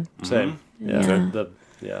men. Same. Yeah.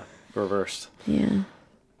 Yeah. Reversed. Yeah.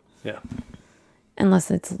 Yeah.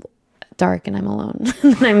 Unless it's dark and I'm alone.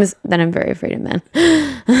 then I'm very afraid of men.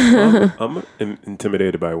 I'm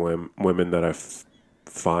intimidated by women that I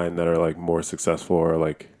find that are like more successful or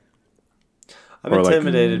like. I'm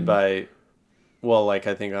intimidated by, well, like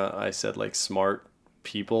I think I said like smart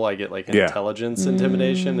people. I get like intelligence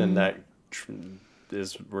intimidation, and that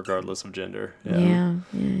is regardless of gender. Yeah.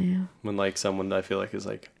 When like someone I feel like is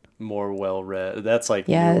like more well read, that's like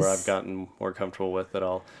Yes. where I've gotten more comfortable with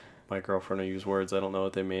that. My girlfriend will use words I don't know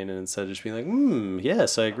what they mean, and instead of just being like,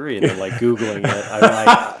 yes, I agree, and then like Googling it,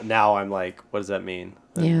 I'm like, what does that mean?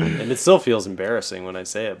 And it still feels embarrassing when I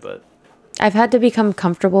say it, but I've had to become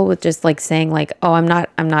comfortable with just like saying like, oh, I'm not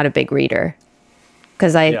a big reader.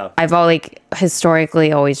 Because I've all like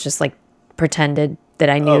historically always just like pretended that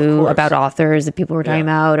I knew about authors that people were talking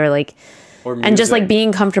about, or like, and just like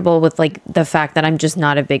being comfortable with like the fact that I'm just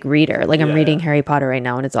not a big reader. Like I'm reading Harry Potter right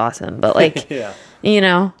now and it's awesome, but like, you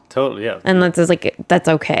know, totally, and that's just like, that's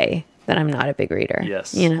okay that I'm not a big reader.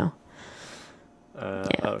 Yes, you know.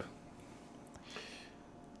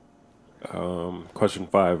 Question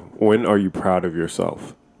 5. When are you proud of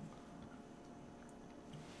yourself?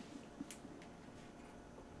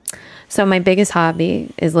 So my biggest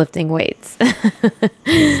hobby is lifting weights,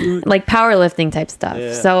 like powerlifting type stuff.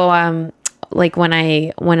 Yeah. So, like when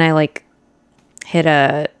I like hit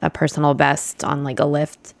a personal best on like a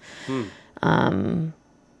lift, I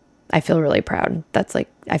feel really proud. That's like,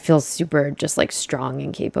 I feel super just like strong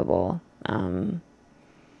and capable.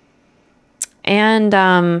 And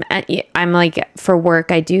I'm like, for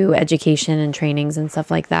work, I do education and trainings and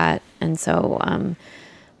stuff like that. And so,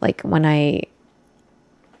 like when I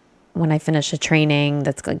finish a training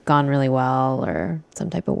that's like gone really well, or some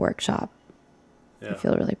type of workshop, I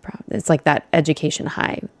feel really proud. It's like that education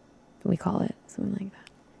high, we call it, something like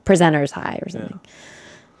that. Presenter's high or something.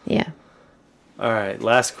 Yeah. All right.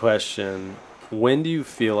 Last question. When do you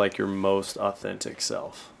feel like your most authentic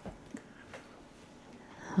self?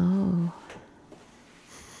 Oh.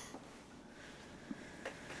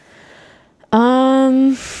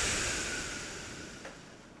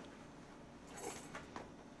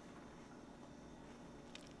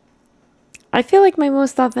 I feel like my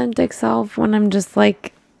most authentic self when I'm just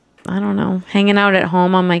like, I don't know, hanging out at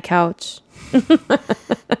home on my couch.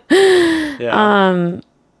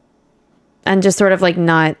 And just sort of like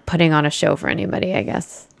not putting on a show for anybody, I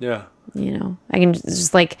guess. Yeah. You know, I can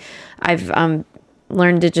just like, I've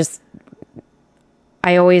learned to just,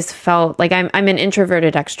 I always felt like I'm an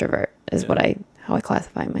introverted extrovert is how I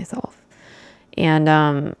classify myself.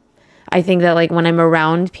 And I think that like when I'm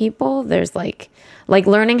around people, there's like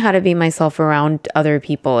learning how to be myself around other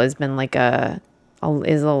people has been like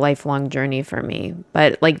is a lifelong journey for me.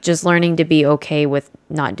 But like just learning to be okay with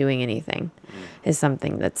not doing anything is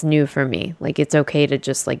something that's new for me. Like it's okay to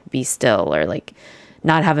just like be still, or like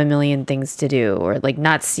not have a million things to do, or like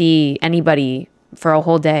not see anybody for a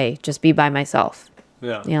whole day, just be by myself.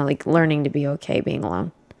 Yeah. You know, like learning to be okay being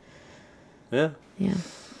alone. Yeah. Yeah.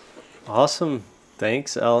 Awesome.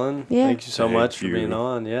 Thanks, Ellen. Yeah. Thank you so Thank much for you. being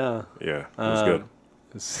on. Yeah. Yeah, it was good.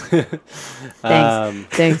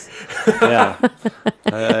 Thanks. Yeah.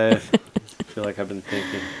 I feel like I've been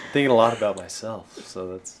thinking a lot about myself.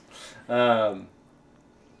 So that's.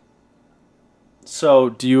 So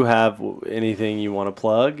do you have anything you want to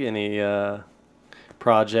plug? Any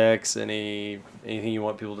projects? Anything you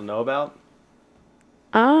want people to know about?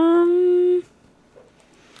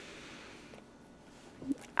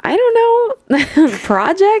 I don't know.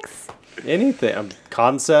 Projects? Anything.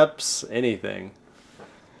 Concepts? Anything.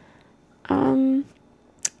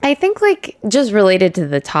 I think like just related to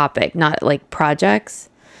the topic, not like projects.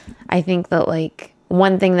 I think that like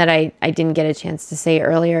one thing that I didn't get a chance to say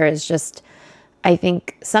earlier is just, I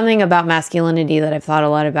think something about masculinity that I've thought a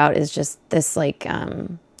lot about is just this like,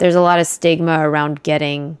 there's a lot of stigma around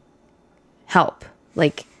getting help,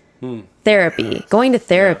 like therapy, going to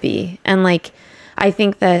therapy. And like, I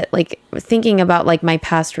think that like thinking about like my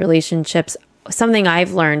past relationships, something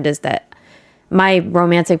I've learned is that my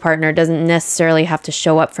romantic partner doesn't necessarily have to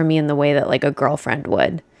show up for me in the way that like a girlfriend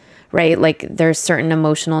would, right? Like there's certain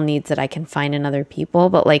emotional needs that I can find in other people,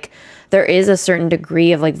 but like there is a certain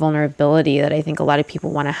degree of like vulnerability that I think a lot of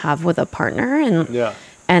people want to have with a partner.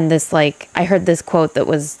 And this like, I heard this quote that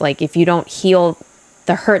was like, if you don't heal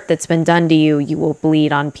the hurt that's been done to you, you will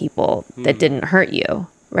bleed on people that didn't hurt you,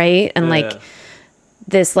 right? And like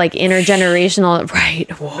this like intergenerational, right?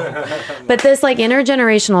 Whoa. But this like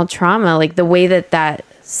intergenerational trauma, like the way that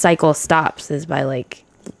cycle stops is by like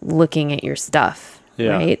looking at your stuff,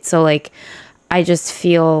 right? So like, I just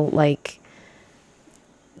feel like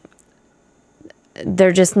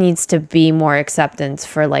there just needs to be more acceptance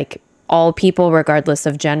for like all people, regardless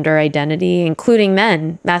of gender identity, including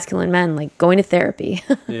men, masculine men, like going to therapy,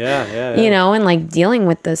 you know, and like dealing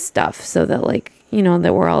with this stuff so that like, you know,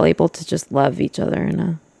 that we're all able to just love each other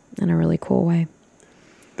in a really cool way.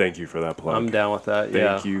 Thank you for that plug. I'm down with that.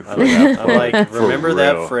 Thank you. I'm like, remember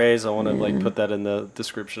that real. phrase. I want to like put that in the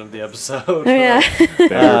description of the episode. Yeah.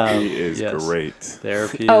 Therapy is great.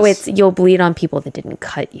 Therapy. Oh, it's you'll bleed on people that didn't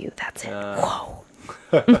cut you. That's it. Whoa.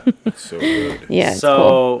 So good. Yeah. It's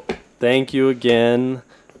so cool. Thank you again.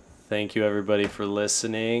 Thank you everybody for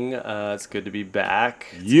listening. It's good to be back.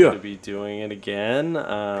 It's good to be doing it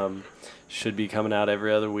again. Should be coming out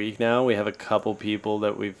every other week now. We have a couple people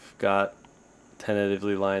that we've got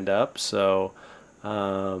tentatively lined up. So,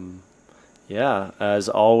 yeah, as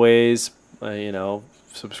always, you know,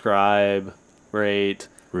 subscribe, rate,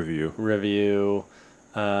 review.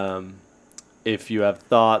 If you have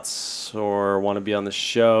thoughts or want to be on the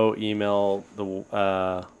show, email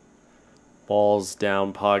the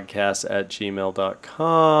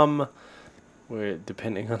ballsdownpodcast@gmail.com.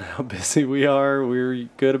 Depending on how busy we are, we're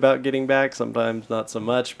good about getting back. Sometimes not so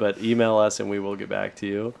much, but email us and we will get back to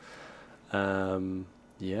you.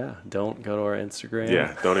 Yeah, don't go to our Instagram.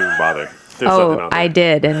 Yeah, don't even bother. I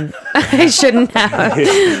did, and I shouldn't have.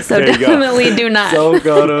 So definitely do not. Don't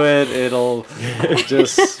go to it. It'll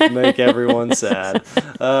just make everyone sad.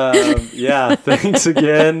 Yeah, thanks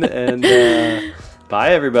again, and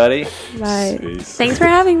bye, everybody. Bye. Peace. Thanks for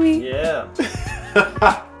having me. Yeah.